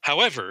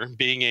 However,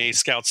 being a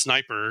scout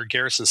sniper,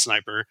 garrison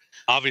sniper,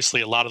 obviously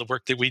a lot of the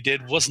work that we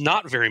did was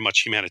not very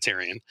much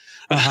humanitarian.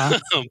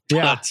 But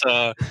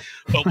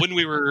when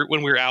we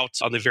were out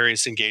on the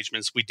various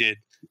engagements, we did,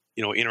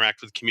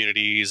 interact with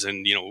communities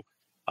and,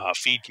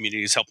 feed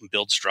communities, help them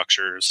build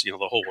structures,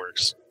 the whole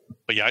works.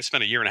 But yeah, I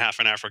spent 1.5 years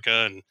in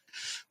Africa, and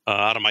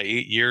out of my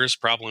 8 years,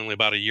 probably only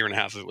about 1.5 years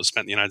of it was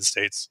spent in the United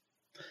States.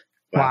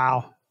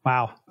 Wow.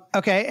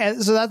 Okay,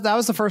 and so that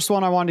was the first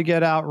one I wanted to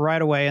get out right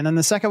away. And then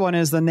the second one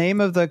is the name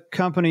of the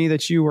company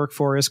that you work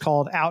for is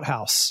called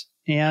Outhouse.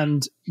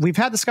 And we've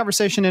had this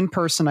conversation in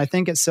person, I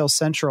think at Sales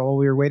Central.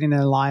 We were waiting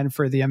in line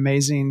for the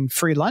amazing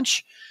free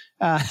lunch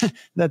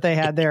that they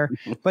had there.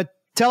 But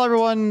tell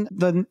everyone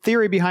the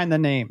theory behind the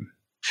name.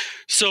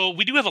 So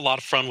we do have a lot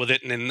of fun with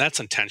it, and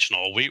that's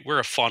intentional. We're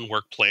a fun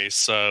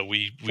workplace.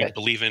 We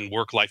believe in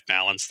work-life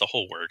balance, the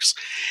whole works.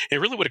 And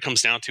really what it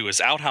comes down to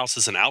is Outhouse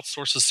is an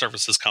outsources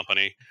services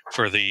company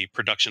for the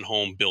production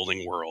home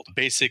building world.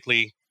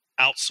 Basically,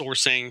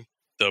 outsourcing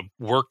the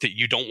work that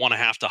you don't want to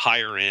have to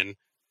hire in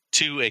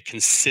to a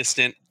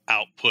consistent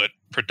output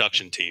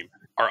production team.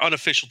 Our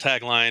unofficial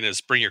tagline is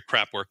 "Bring your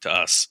crap work to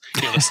us."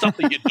 The stuff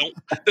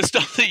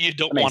that you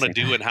don't want to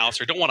do in house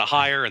or don't want to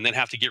hire, and then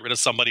have to get rid of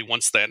somebody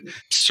once that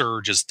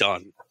surge is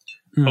done.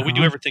 But we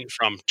do everything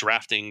from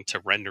drafting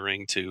to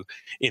rendering to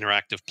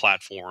interactive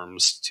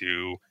platforms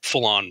to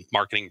full-on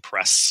marketing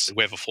press.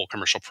 We have a full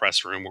commercial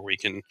press room where we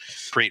can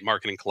create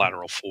marketing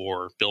collateral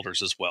for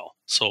builders as well.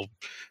 So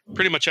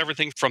pretty much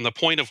everything from the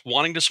point of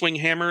wanting to swing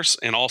hammers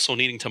and also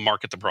needing to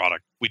market the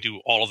product. We do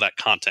all of that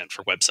content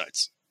for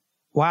websites.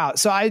 Wow.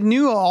 So I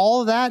knew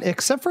all of that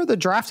except for the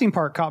drafting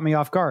part caught me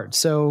off guard.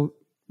 So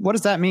what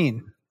does that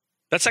mean?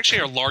 That's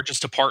actually our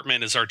largest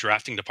department is our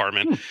drafting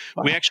department.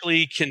 Wow. We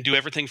actually can do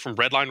everything from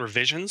redline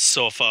revisions.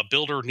 So if a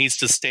builder needs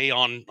to stay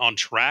on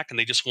track and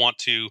they just want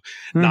to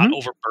not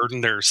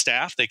overburden their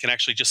staff, they can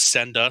actually just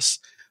send us,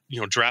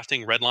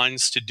 drafting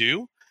redlines to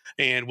do.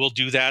 And we'll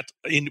do that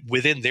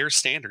within their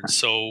standards.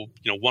 So,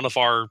 one of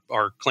our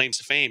claims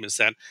to fame is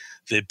that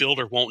the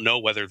builder won't know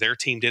whether their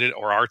team did it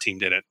or our team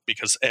did it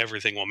because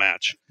everything will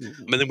match.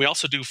 And then we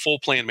also do full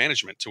plan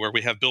management to where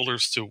we have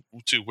builders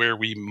to where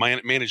we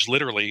manage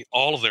literally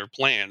all of their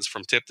plans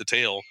from tip to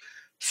tail,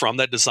 from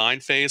that design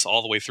phase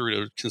all the way through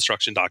to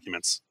construction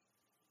documents.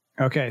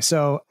 Okay,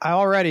 so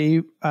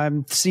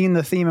I'm seeing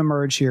the theme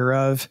emerge here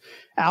of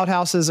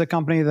Outhouse is a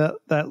company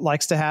that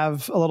likes to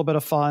have a little bit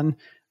of fun.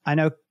 I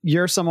know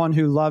you're someone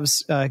who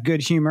loves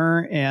good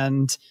humor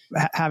and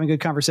having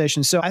good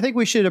conversations. So I think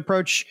we should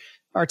approach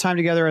our time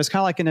together as kind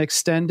of like an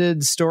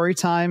extended story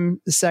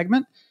time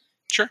segment.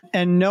 Sure.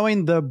 And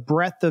knowing the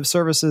breadth of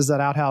services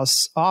that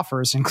Outhouse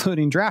offers,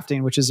 including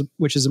drafting, which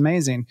is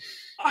amazing.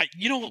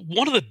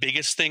 One of the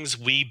biggest things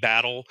we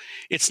battle,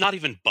 it's not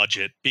even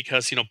budget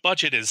because,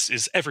 budget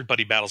is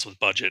everybody battles with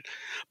budget.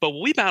 But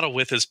what we battle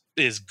with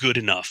is good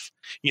enough.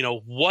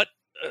 What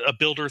a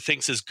builder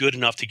thinks is good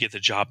enough to get the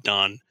job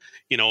done.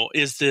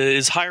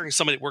 Is hiring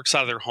somebody that works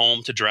out of their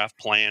home to draft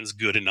plans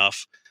good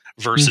enough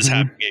versus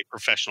having a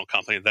professional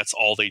company that's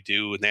all they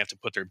do and they have to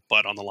put their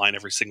butt on the line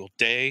every single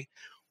day?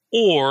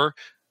 Or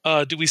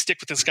do we stick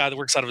with this guy that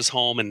works out of his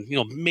home and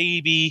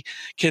maybe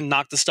can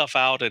knock the stuff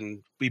out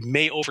and we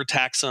may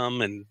overtax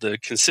them and the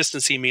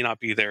consistency may not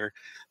be there?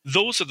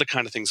 Those are the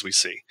kind of things we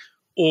see.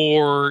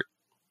 Or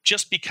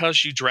just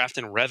because you draft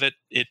in Revit,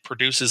 it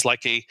produces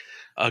like a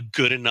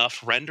good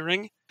enough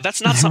rendering.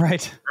 That's not something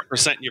to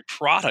represent your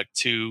product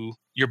to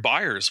your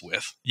buyers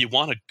with. You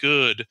want a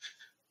good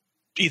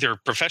either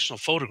professional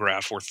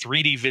photograph or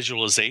 3D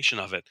visualization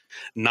of it,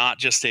 not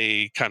just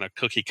a kind of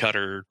cookie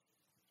cutter,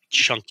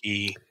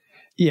 chunky.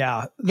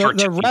 Yeah. The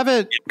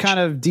Revit kind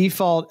of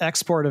default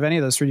export of any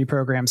of those 3D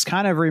programs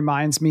kind of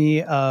reminds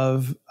me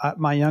of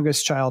my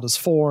youngest child is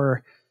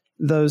 4,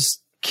 those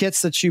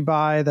kits that you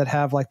buy that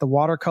have like the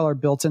watercolor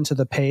built into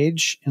the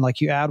page and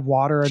like you add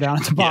water down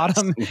at the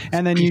bottom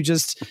and then you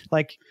just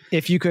like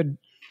if you could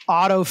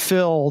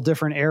autofill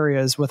different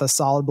areas with a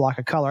solid block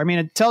of color. I mean,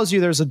 it tells you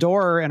there's a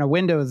door and a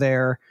window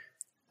there,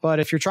 but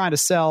if you're trying to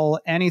sell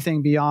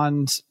anything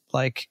beyond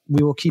like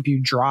we will keep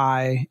you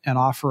dry and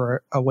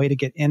offer a way to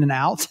get in and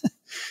out,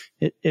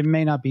 it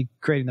may not be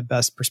creating the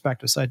best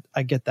perspective. So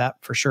I get that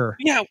for sure.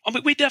 Yeah, I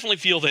mean, we definitely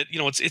feel that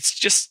it's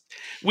just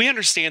we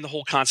understand the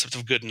whole concept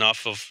of good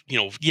enough. Of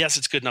yes,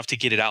 it's good enough to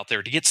get it out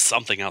there, to get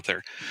something out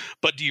there,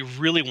 but do you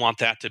really want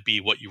that to be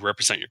what you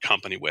represent your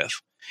company with?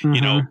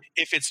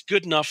 If it's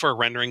good enough for a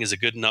rendering, is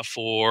it good enough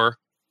for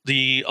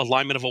the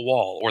alignment of a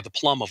wall or the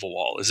plumb of a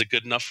wall? Is it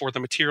good enough for the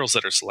materials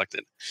that are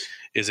selected?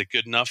 Is it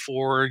good enough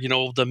for,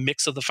 the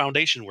mix of the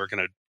foundation we're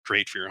going to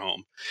create for your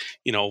home?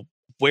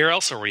 Where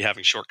else are we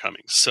having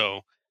shortcomings?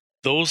 So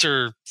those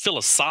are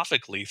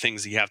philosophically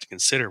things that you have to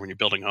consider when you're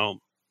building a home.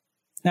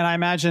 And I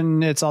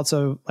imagine it's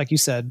also, like you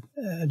said,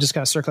 just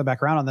kind of circling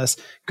back around on this,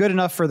 good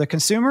enough for the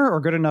consumer or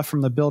good enough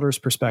from the builder's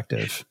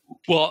perspective?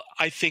 Well,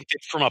 I think that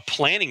from a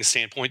planning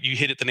standpoint, you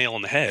hit it the nail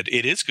on the head.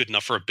 It is good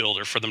enough for a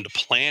builder for them to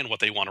plan what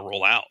they want to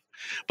roll out.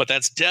 But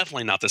that's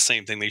definitely not the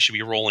same thing they should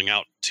be rolling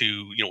out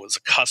to, as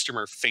a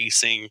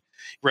customer-facing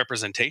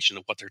representation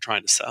of what they're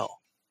trying to sell.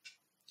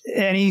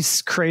 Any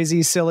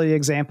crazy, silly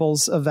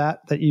examples of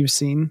that you've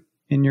seen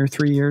in your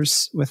 3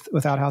 years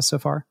with Outhouse so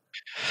far?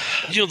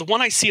 The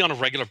one I see on a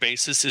regular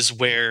basis is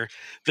where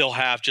they'll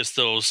have just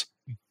those,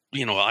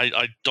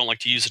 I don't like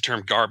to use the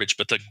term garbage,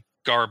 but the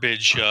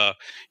garbage,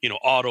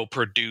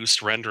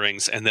 auto-produced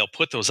renderings, and they'll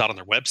put those out on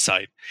their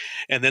website.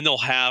 And then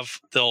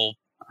they'll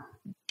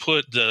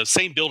put the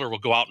same builder will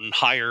go out and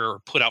hire or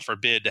put out for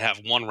bid to have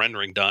one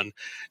rendering done,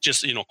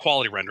 just,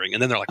 quality rendering.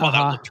 And then they're like, oh,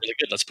 that looks really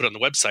good. Let's put it on the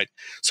website.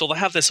 So they'll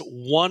have this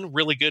one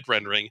really good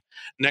rendering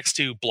next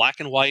to black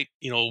and white,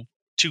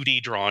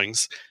 2D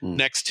drawings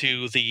next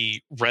to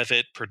the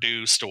Revit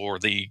produced or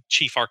the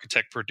chief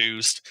architect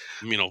produced,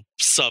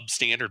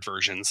 substandard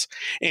versions,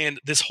 and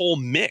this whole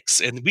mix.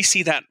 And we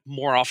see that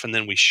more often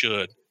than we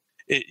should.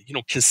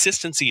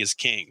 Consistency is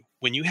king.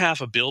 When you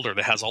have a builder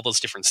that has all those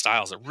different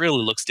styles, it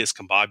really looks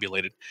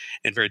discombobulated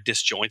and very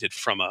disjointed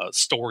from a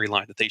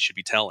storyline that they should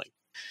be telling.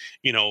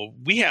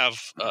 We have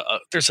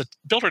there's a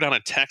builder down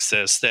in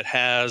Texas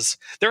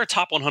they're a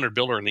top 100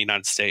 builder in the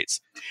United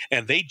States,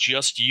 and they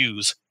just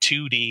use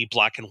 2D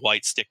black and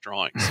white stick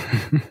drawings.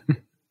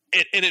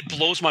 And it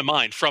blows my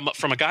mind from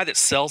a guy that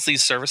sells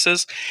these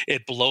services.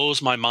 It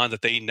blows my mind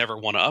that they never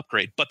want to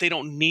upgrade, but they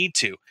don't need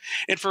to,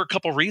 and for a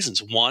couple of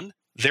reasons. One,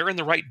 they're in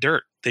the right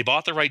dirt. They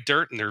bought the right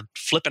dirt, and they're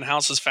flipping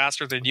houses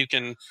faster than you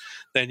can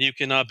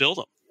build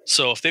them.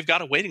 So if they've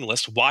got a waiting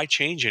list, why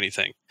change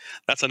anything?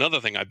 That's another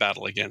thing I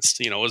battle against.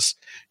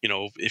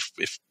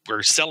 If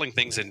we're selling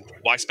things, and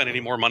why spend any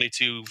more money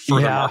to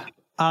further market?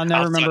 I'll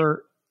never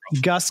remember.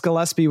 Gus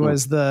Gillespie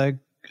was the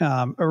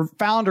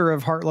founder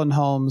of Heartland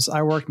Homes.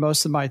 I worked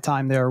most of my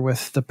time there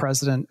with the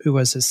president, who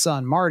was his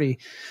son, Marty.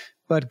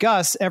 But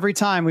Gus, every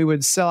time we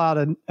would sell out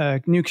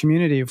a new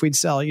community, if we'd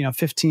sell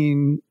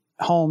 15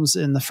 homes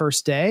in the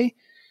first day,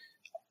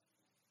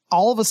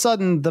 all of a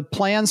sudden the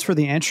plans for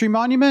the entry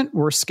monument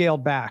were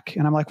scaled back.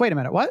 And I'm like, wait a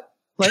minute, what?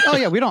 Like, oh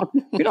yeah, we don't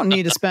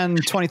need to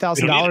spend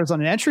 $20,000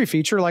 on an entry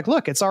feature. Like,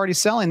 look, it's already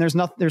selling. There's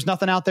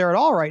nothing out there at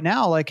all right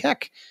now. Like,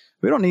 heck,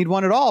 we don't need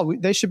one at all.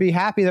 They should be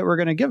happy that we're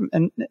going to give them.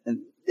 And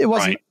it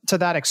wasn't to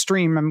that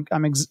extreme.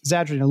 I'm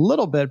exaggerating a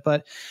little bit,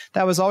 but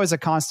that was always a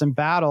constant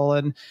battle.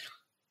 And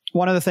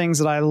one of the things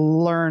that I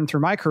learned through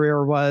my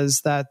career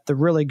was that the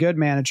really good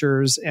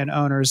managers and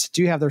owners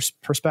do have their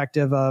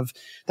perspective of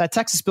that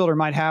Texas builder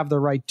might have the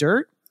right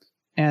dirt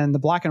and the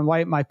black and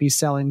white might be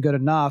selling good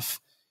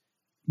enough,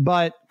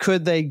 but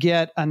could they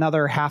get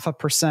another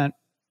 0.5%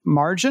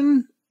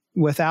 margin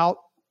without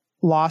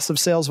loss of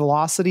sales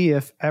velocity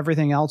if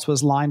everything else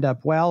was lined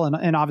up well?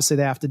 And obviously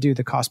they have to do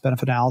the cost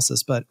benefit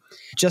analysis, but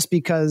just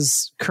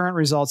because current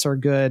results are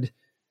good,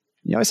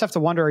 you always have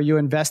to wonder, are you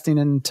investing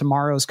in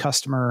tomorrow's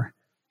customer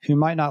who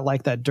might not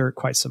like that dirt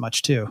quite so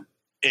much too?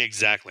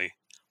 Exactly.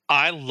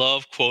 I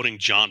love quoting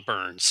John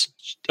Burns.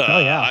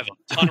 I have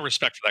a ton of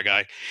respect for that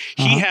guy.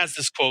 He has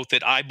this quote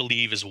that I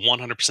believe is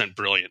 100%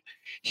 brilliant.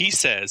 He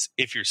says,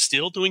 if you're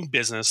still doing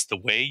business the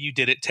way you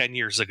did it 10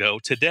 years ago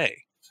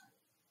today,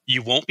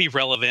 you won't be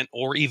relevant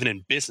or even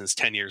in business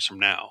 10 years from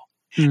now.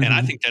 And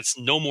I think that's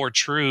no more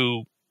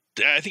true.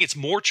 I think it's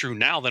more true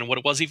now than what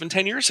it was even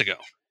 10 years ago,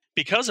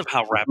 because of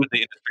how rapid the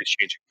industry is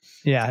changing.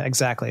 Yeah,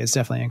 exactly. It's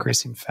definitely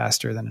increasing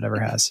faster than it ever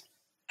has.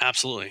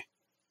 Absolutely.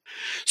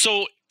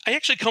 So I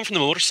actually come from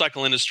the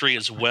motorcycle industry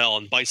as well,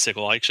 and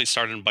bicycle. I actually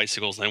started in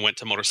bicycles, and I went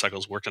to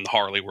motorcycles, worked in the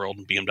Harley world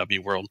and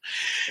BMW world.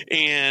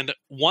 And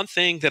one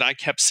thing that I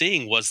kept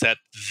seeing was that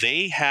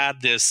they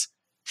had this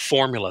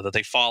formula that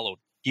they followed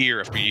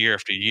year after year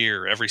after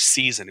year. Every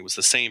season, it was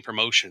the same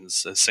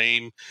promotions, the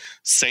same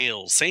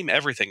sales, same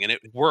everything, and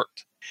it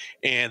worked.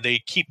 And they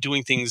keep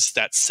doing things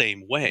that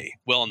same way.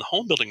 Well, in the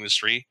home building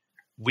industry,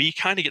 we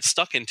kind of get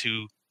stuck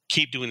into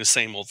keep doing the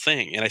same old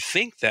thing. And I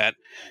think that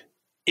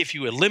if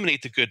you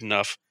eliminate the good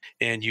enough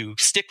and you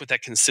stick with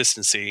that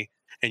consistency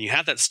and you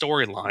have that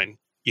storyline,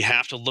 you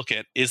have to look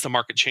at, is the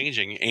market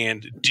changing,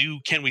 and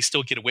can we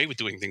still get away with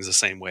doing things the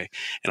same way?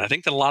 And I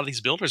think that a lot of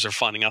these builders are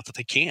finding out that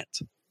they can't.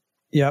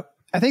 Yep.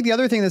 I think the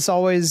other thing that's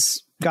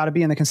always got to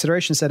be in the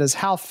consideration set is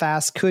how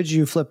fast could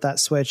you flip that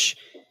switch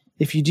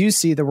if you do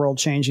see the world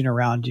changing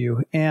around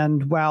you.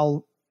 And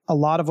while a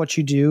lot of what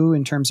you do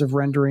in terms of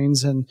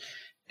renderings and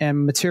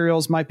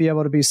materials might be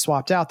able to be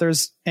swapped out,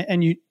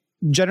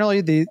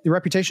 generally the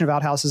reputation of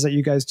Outhouse is that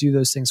you guys do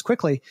those things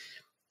quickly,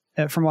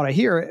 from what I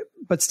hear,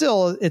 but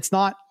still it's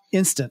not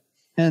instant.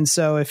 And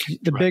so if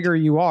the bigger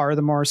you are,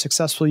 the more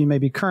successful you may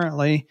be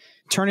currently.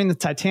 Turning the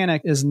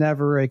Titanic is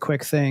never a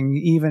quick thing,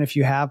 even if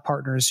you have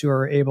partners who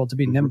are able to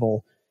be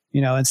nimble,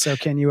 and so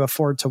can you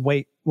afford to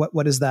wait?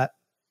 What is that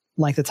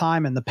length of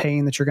time and the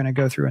pain that you're going to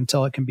go through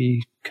until it can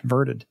be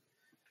converted?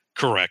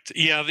 Correct.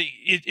 Yeah,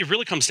 it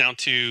really comes down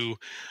to,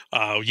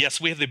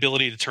 yes, we have the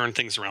ability to turn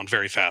things around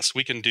very fast.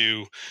 We can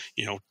do,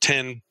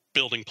 10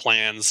 building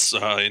plans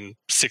in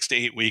 6 to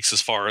 8 weeks,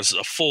 as far as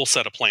a full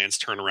set of plans,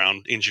 turn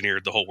around,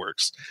 engineered, the whole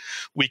works.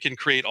 We can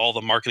create all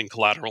the marketing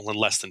collateral in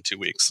less than 2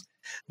 weeks.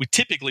 We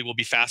typically will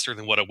be faster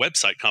than what a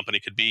website company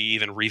could be,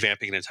 even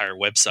revamping an entire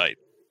website.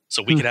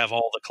 So we could have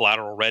all the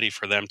collateral ready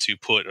for them to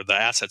put, or the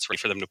assets ready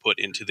for them to put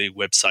into the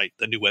website,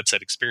 the new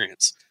website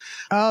experience.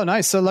 Oh,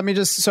 nice. So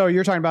so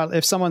you're talking about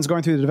if someone's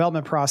going through the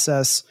development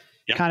process,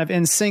 kind of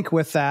in sync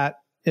with that,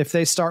 if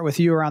they start with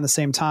you around the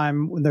same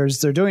time,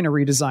 they're doing a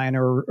redesign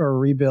or a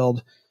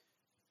rebuild,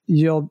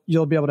 you'll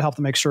be able to help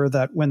them make sure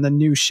that when the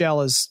new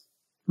shell is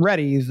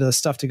ready, the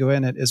stuff to go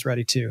in it is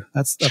ready too.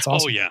 That's awesome.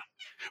 Oh yeah.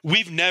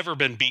 We've never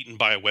been beaten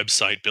by a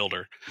website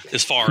builder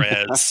as far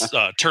as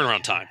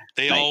turnaround time.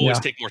 They always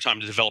take more time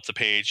to develop the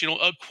page,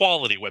 a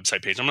quality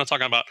website page. I'm not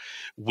talking about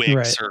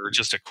Wix or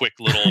just a quick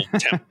little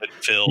template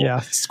fill.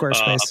 Yeah,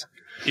 Squarespace.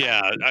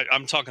 Yeah,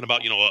 I'm talking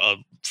about, a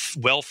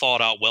well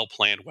thought out, well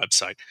planned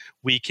website.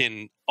 We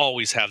can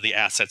always have the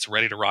assets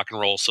ready to rock and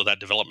roll so that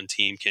development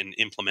team can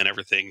implement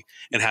everything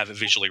and have it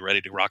visually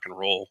ready to rock and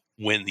roll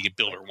when the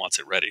builder wants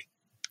it ready.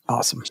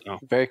 Awesome. So,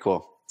 Very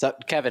cool. So,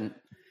 Kevin.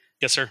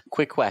 Yes, sir.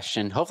 Quick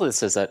question. Hopefully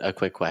this is a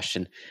quick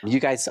question. You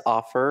guys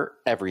offer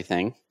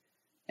everything.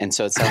 And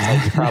so it sounds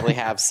like you probably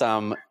have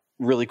some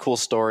really cool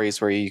stories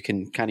where you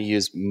can kind of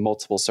use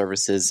multiple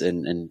services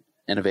and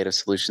innovative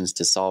solutions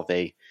to solve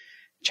a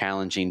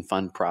challenging,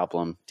 fun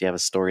problem. Do you have a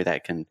story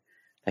that can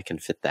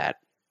fit that?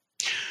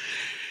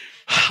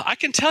 I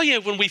can tell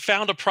you when we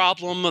found a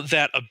problem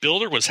that a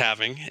builder was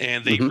having,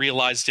 and they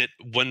realized it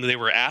when they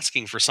were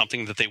asking for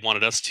something that they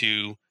wanted us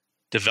to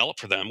develop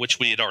for them, which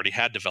we had already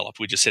had developed.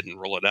 We just didn't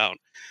roll it out.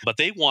 But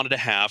they wanted to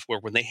have where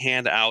when they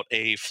hand out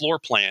a floor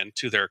plan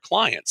to their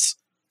clients,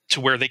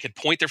 to where they could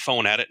point their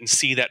phone at it and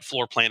see that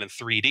floor plan in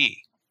 3D,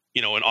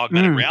 in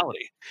augmented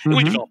reality. And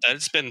we developed that.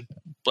 It's been,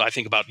 I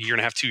think, about a year and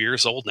a half, 2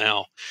 years old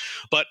now.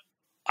 But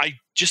I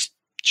just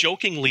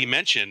jokingly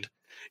mentioned,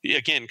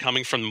 again,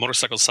 coming from the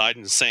motorcycle side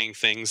and saying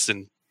things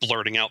and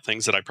blurting out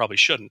things that I probably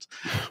shouldn't,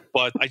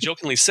 but I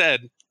jokingly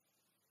said,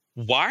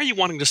 why are you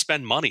wanting to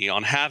spend money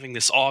on having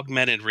this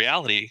augmented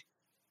reality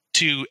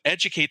to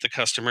educate the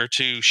customer,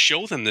 to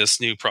show them this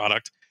new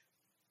product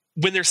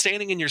when they're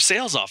standing in your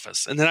sales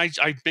office? And then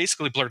I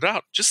basically blurted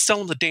out, just sell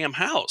them the damn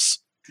house.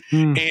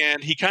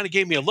 And he kind of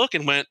gave me a look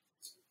and went,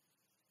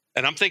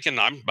 and I'm thinking,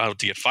 I'm about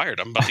to get fired.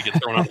 I'm about to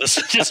get thrown out of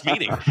this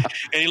meeting.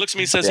 And he looks at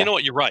me and says, you know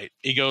what, you're right.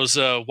 He goes,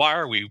 why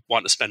are we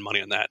wanting to spend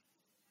money on that?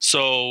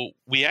 So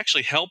we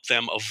actually help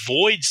them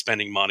avoid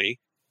spending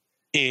money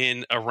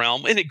in a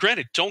realm. And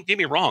granted, don't get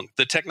me wrong,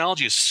 the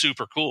technology is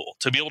super cool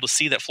to be able to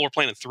see that floor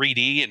plan in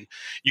 3D, and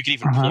you can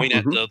even point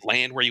at the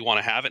land where you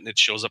want to have it, and it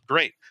shows up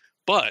great.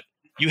 But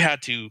you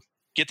had to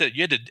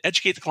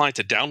educate the client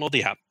to download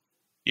the app.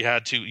 You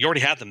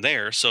already had them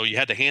there, so you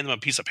had to hand them a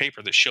piece of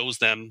paper that shows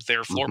them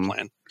their floor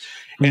plan.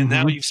 And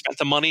now you've spent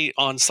the money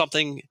on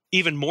something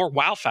even more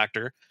wow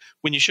factor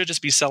when you should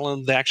just be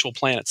selling the actual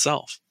plan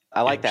itself.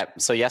 I like that.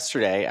 So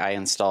yesterday I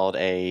installed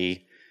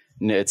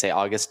it's a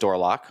August door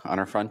lock on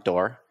our front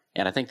door.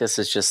 And I think this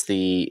is just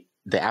the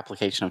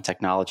application of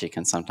technology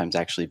can sometimes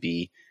actually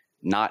be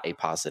not a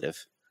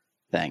positive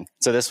thing.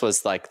 So this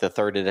was like the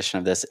third edition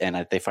of this,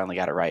 and they finally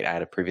got it right. I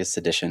had a previous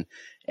edition,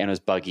 and it was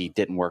buggy,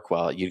 didn't work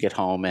well. You get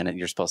home, and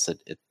you're supposed to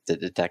it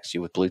detects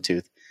you with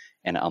Bluetooth,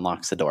 and it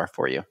unlocks the door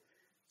for you.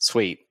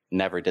 Sweet.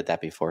 Never did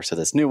that before. So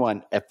this new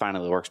one, it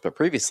finally works. But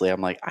previously,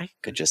 I'm like, I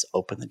could just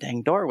open the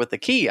dang door with the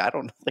key. I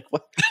don't know, like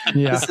what.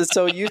 Yeah. This is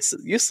so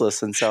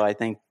useless. And so I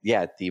think,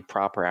 the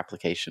proper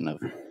application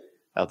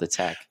of the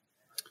tech,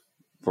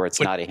 where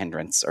it's not a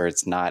hindrance or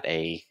it's not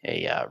a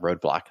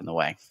roadblock in the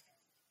way.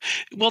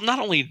 Well, not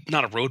only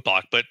not a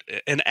roadblock, but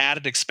an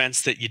added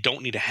expense that you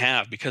don't need to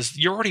have because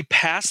you're already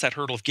past that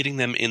hurdle of getting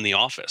them in the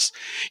office.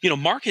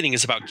 Marketing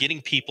is about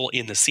getting people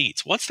in the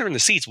seats. Once they're in the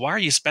seats, why are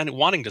you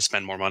wanting to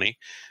spend more money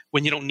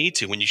when you don't need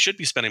to, when you should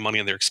be spending money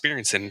on their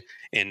experience and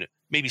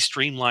maybe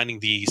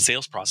streamlining the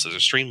sales process or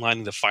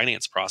streamlining the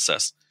finance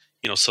process,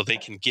 so they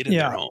can get in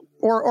their home.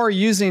 Or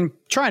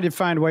trying to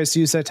find ways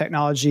to use that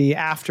technology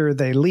after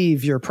they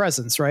leave your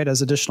presence, right?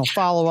 As additional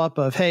follow-up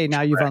of, hey,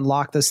 now you've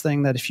unlocked this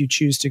thing that if you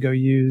choose to go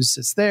use,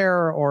 it's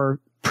there,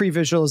 or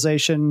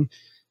pre-visualization.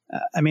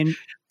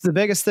 The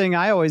biggest thing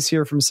I always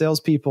hear from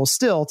salespeople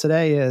still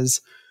today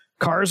is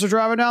cars are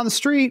driving down the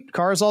street,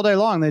 cars all day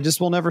long. They just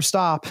will never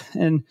stop.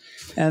 And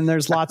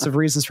there's lots of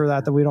reasons for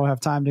that we don't have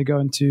time to go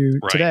into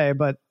today.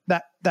 But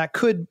that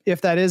could,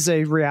 if that is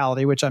a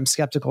reality, which I'm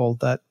skeptical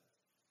that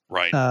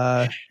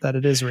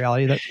it is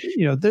reality, that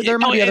there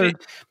might be other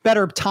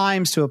better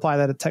times to apply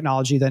that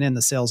technology than in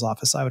the sales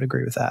office. I would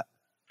agree with that.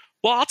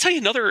 Well, I'll tell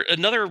you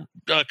another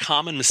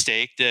common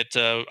mistake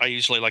that I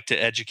usually like to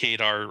educate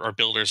our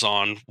builders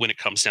on when it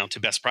comes down to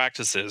best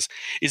practices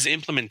is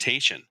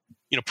implementation.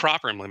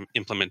 Proper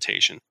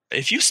implementation.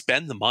 If you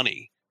spend the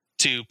money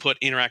to put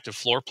interactive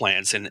floor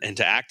plans and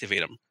to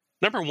activate them,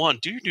 number one,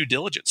 do your due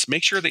diligence.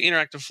 Make sure the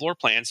interactive floor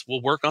plans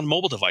will work on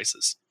mobile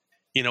devices.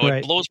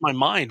 It blows my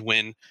mind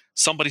when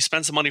somebody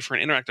spends the money for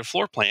an interactive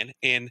floor plan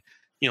and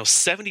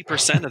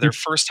 70% of their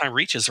first time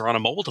reaches are on a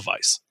mobile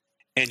device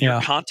and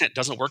your content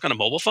doesn't work on a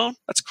mobile phone.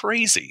 That's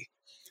crazy.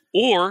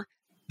 Or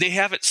they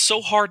have it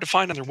so hard to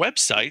find on their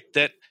website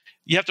that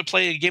you have to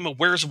play a game of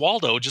Where's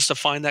Waldo just to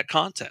find that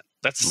content.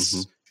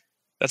 That's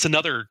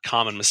another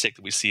common mistake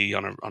that we see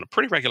on a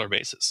pretty regular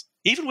basis,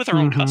 even with our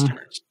own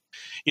customers.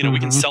 We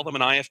can sell them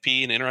an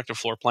IFP, an interactive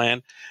floor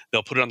plan.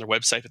 They'll put it on their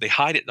website, but they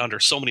hide it under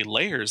so many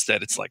layers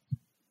that it's like,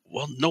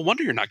 well, no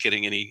wonder you're not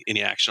getting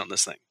any action on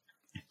this thing.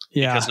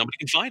 Yeah. Because nobody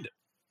can find it.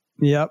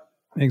 Yep.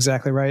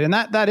 Exactly right. And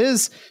that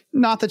is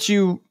not that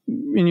you,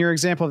 in your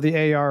example of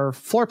the AR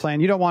floor plan,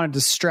 you don't want to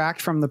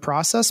distract from the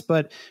process,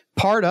 but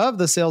part of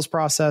the sales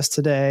process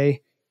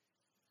today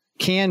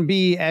can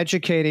be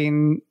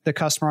educating the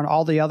customer on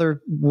all the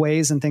other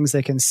ways and things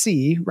they can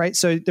see, right?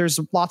 So there's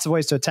lots of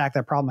ways to attack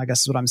that problem, I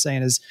guess is what I'm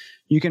saying, is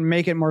you can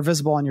make it more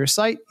visible on your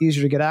site,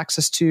 easier to get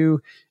access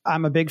to.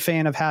 I'm a big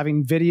fan of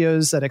having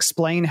videos that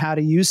explain how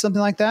to use something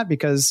like that,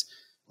 because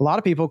a lot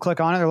of people click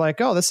on it, they're like,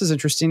 oh, this is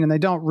interesting. And they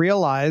don't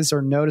realize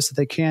or notice that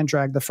they can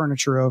drag the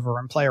furniture over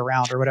and play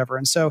around or whatever.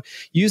 And so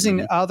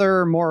using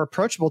other more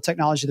approachable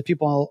technology that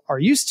people are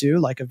used to,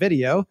 like a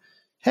video,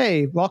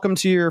 hey, welcome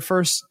to your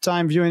first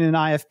time viewing an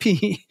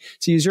IFP,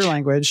 to use your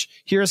language.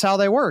 Here's how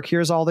they work.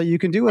 Here's all that you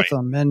can do with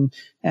them.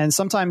 And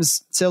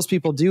sometimes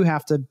salespeople do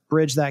have to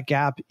bridge that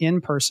gap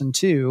in person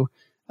too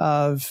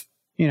of,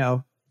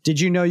 did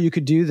you know you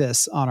could do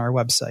this on our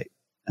website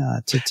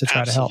to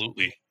try to help?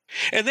 Absolutely.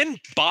 And then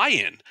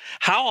buy-in.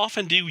 How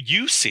often do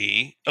you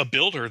see a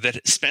builder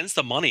that spends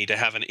the money to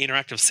have an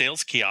interactive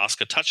sales kiosk,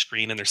 a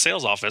touchscreen in their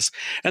sales office,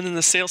 and then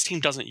the sales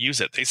team doesn't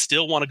use it? They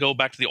still want to go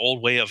back to the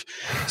old way of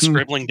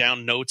scribbling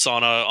down notes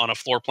on a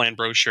floor plan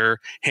brochure,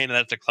 handing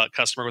that to the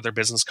customer with their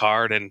business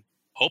card, and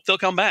hope they'll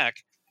come back,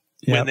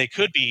 when they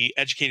could be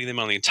educating them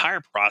on the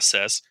entire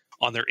process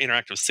on their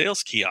interactive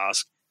sales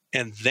kiosk,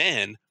 and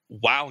then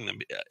wowing them,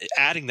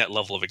 adding that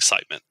level of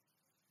excitement.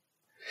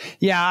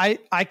 Yeah,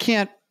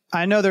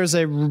 I know there's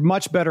a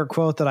much better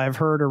quote that I've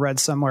heard or read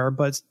somewhere,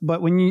 but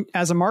when you,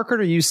 as a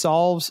marketer, you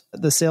solve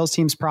the sales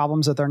team's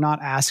problems that they're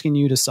not asking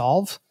you to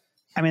solve.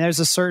 I mean,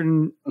 there's a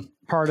certain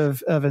part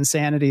of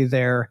insanity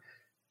there.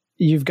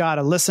 You've got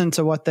to listen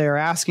to what they're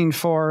asking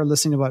for,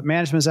 listen to what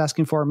management is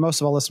asking for, and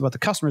most of all, listen to what the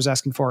customer is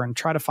asking for, and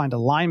try to find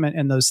alignment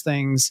in those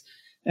things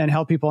and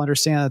help people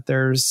understand that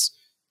there's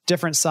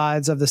different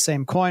sides of the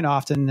same coin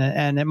often.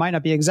 And it might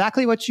not be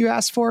exactly what you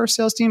asked for,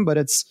 sales team, but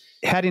it's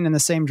heading in the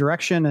same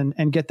direction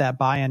and get that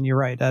buy-in. You're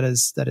right. That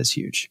is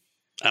huge.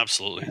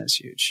 Absolutely. That is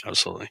huge.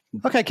 Absolutely.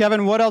 Okay,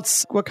 Kevin, what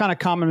else, what kind of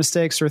common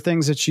mistakes or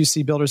things that you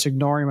see builders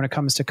ignoring when it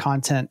comes to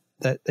content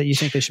that you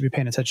think they should be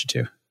paying attention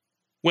to?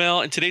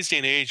 Well, in today's day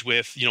and age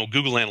with,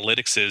 Google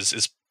Analytics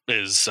is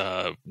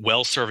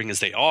well-serving as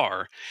they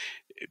are,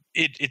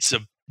 it's a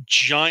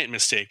giant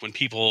mistake when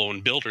people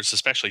and builders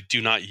especially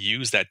do not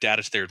use that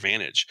data to their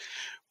advantage.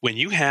 When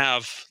you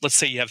have, let's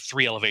say you have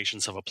 3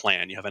 elevations of a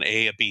plan, you have an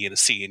A, a B, and a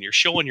C, and you're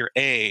showing your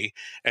A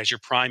as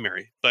your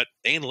primary, but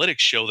analytics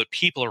show that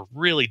people are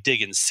really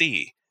digging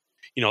C.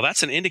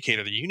 That's an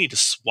indicator that you need to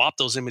swap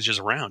those images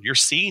around. Your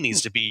C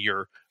needs to be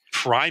your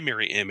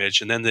primary image,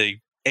 and then the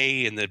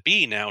A and the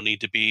B now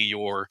need to be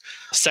your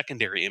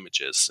secondary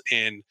images.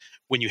 And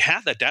when you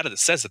have that data that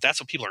says that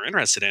that's what people are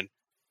interested in,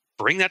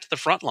 bring that to the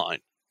front line.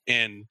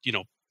 And,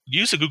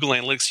 use the Google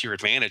Analytics to your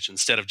advantage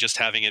instead of just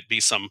having it be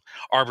some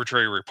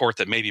arbitrary report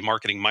that maybe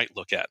marketing might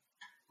look at.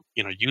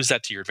 Use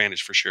that to your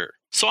advantage for sure.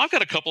 So I've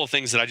got a couple of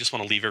things that I just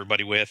want to leave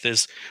everybody with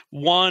is,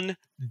 one,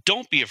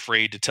 don't be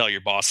afraid to tell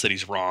your boss that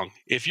he's wrong.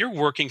 If you're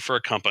working for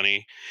a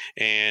company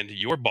and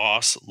your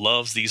boss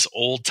loves these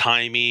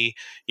old-timey,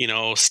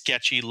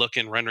 sketchy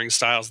looking rendering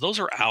styles, those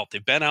are out.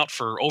 They've been out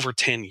for over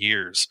 10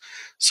 years.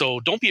 So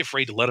don't be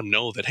afraid to let them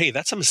know that, hey,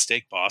 that's a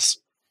mistake, boss.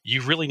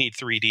 You really need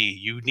 3D.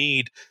 You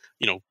need,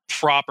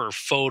 proper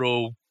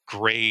photo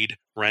grade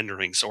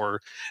renderings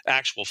or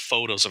actual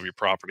photos of your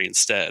property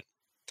instead.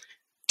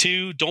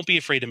 2, don't be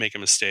afraid to make a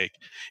mistake.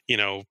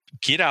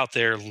 Get out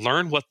there,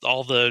 learn what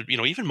all the,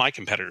 even my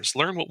competitors,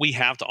 learn what we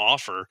have to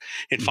offer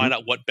and find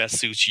out what best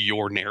suits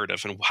your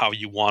narrative and how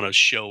you want to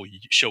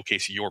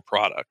showcase your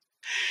product.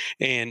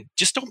 And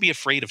just don't be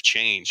afraid of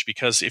change,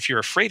 because if you're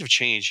afraid of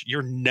change,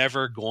 you're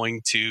never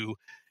going to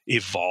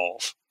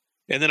evolve.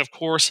 And then, of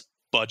course,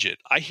 budget.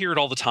 I hear it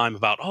all the time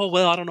about, oh,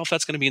 well, I don't know if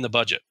that's going to be in the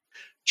budget.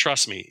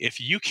 Trust me, if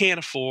you can't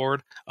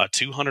afford a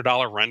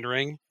 $200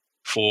 rendering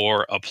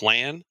for a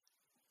plan,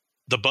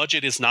 the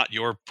budget is not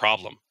your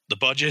problem. The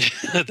budget,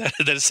 that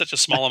is such a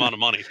small amount of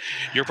money.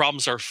 Your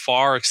problems are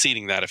far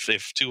exceeding that if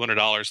 $200,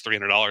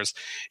 $300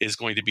 is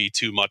going to be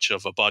too much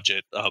of a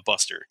budget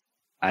buster.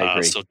 I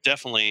agree. So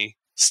definitely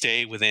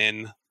stay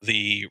within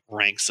the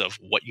ranks of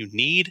what you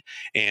need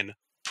and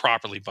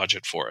properly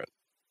budget for it.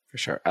 For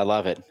sure. I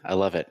love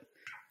it.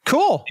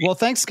 Cool. Well,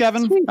 thanks,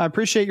 Kevin. I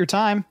appreciate your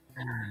time.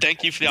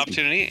 Thank you for the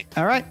opportunity.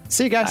 All right.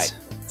 See you guys. Bye.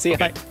 See you.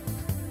 Bye.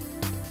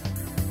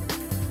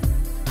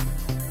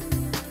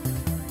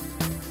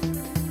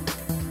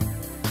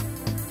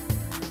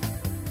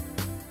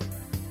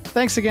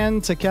 Thanks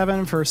again to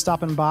Kevin for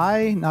stopping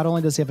by. Not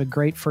only does he have a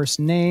great first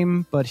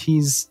name, but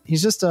he's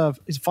just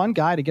he's a fun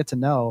guy to get to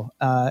know.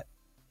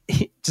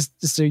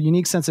 Just a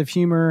unique sense of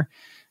humor,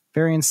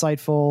 very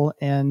insightful,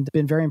 and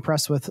been very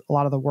impressed with a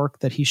lot of the work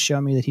that he's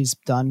shown me that he's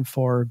done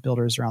for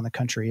builders around the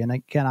country. And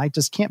again, I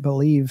just can't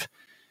believe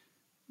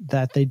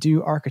that they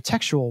do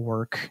architectural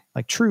work,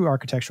 like true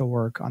architectural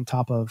work, on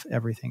top of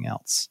everything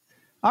else.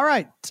 All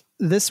right.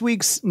 This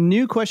week's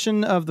new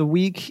question of the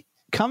week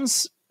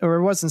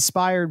was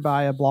inspired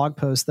by a blog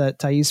post that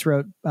Thais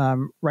wrote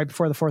right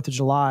before the 4th of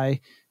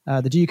July,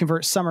 the Do You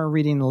Convert Summer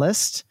Reading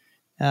List,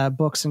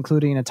 books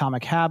including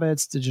Atomic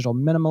Habits, Digital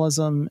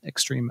Minimalism,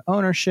 Extreme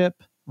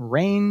Ownership,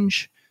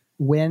 Range,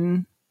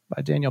 Win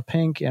by Daniel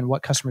Pink, and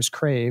What Customers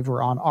Crave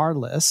were on our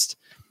list.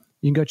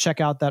 You can go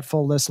check out that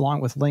full list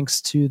along with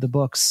links to the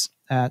books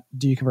at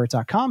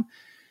doyouconvert.com.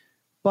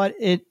 But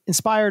it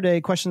inspired a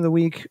question of the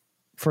week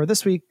for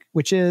this week,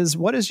 which is,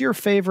 what is your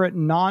favorite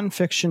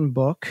nonfiction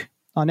book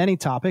on any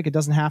topic? It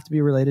doesn't have to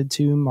be related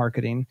to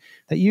marketing,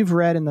 that you've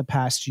read in the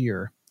past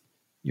year.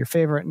 Your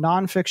favorite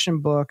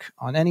nonfiction book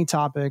on any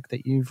topic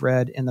that you've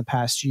read in the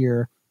past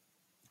year.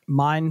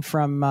 Mine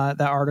from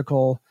that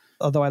article,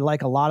 although I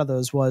like a lot of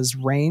those, was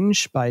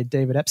Range by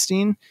David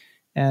Epstein.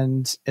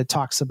 And it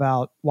talks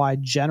about why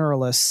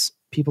generalists,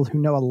 people who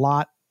know a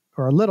lot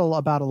or a little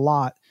about a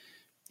lot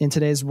in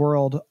today's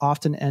world,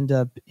 often end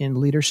up in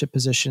leadership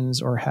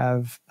positions or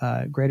have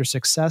greater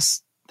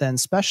success than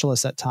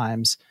specialists at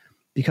times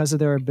because of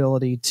their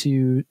ability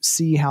to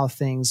see how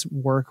things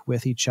work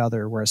with each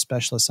other, where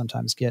specialists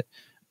sometimes get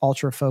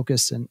ultra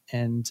focused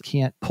and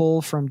can't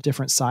pull from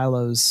different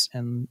silos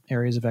and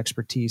areas of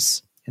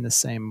expertise in the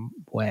same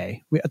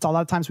way. A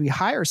lot of times we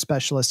hire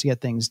specialists to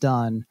get things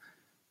done,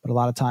 but a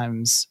lot of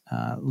times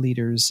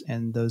leaders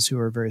and those who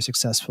are very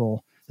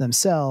successful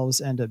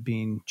themselves end up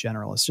being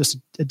generalists. Just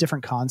a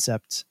different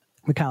concept.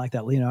 We kind of like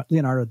that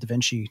Leonardo da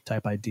Vinci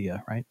type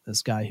idea, right?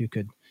 This guy who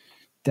could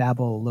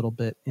dabble a little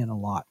bit in a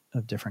lot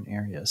of different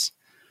areas.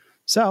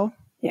 So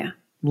yeah,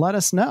 let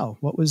us know.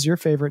 What was your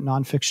favorite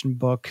nonfiction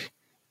book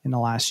in the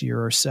last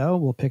year or so?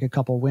 We'll pick a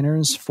couple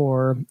winners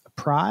for a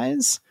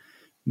prize.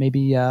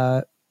 Maybe,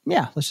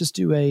 let's just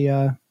do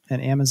an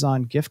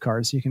Amazon gift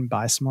card so you can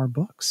buy some more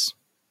books.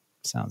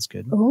 Sounds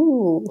good.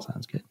 Ooh.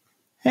 Sounds good.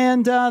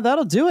 And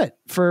that'll do it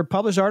for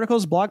published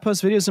articles, blog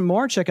posts, videos, and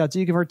more. Check out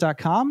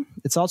doyouconvert.com.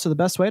 It's also the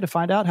best way to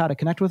find out how to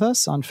connect with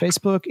us on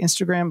Facebook,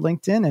 Instagram,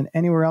 LinkedIn, and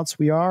anywhere else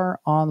we are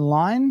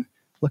online.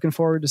 Looking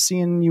forward to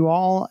seeing you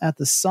all at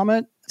the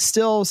summit.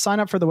 Still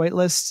sign up for the wait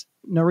list.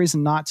 No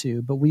reason not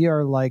to, but we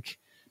are like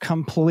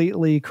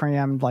completely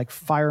crammed, like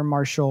fire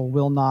marshal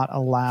will not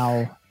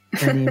allow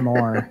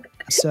anymore.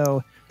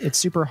 So it's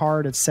super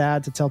hard. It's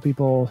sad to tell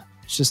people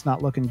it's just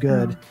not looking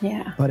good.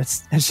 Yeah. But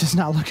it's just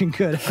not looking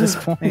good at this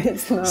point.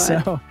 It's not.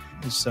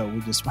 So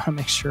we just want to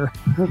make sure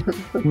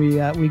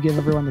we give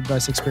everyone the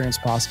best experience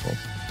possible.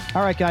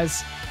 All right,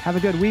 guys, have a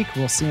good week.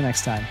 We'll see you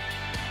next time.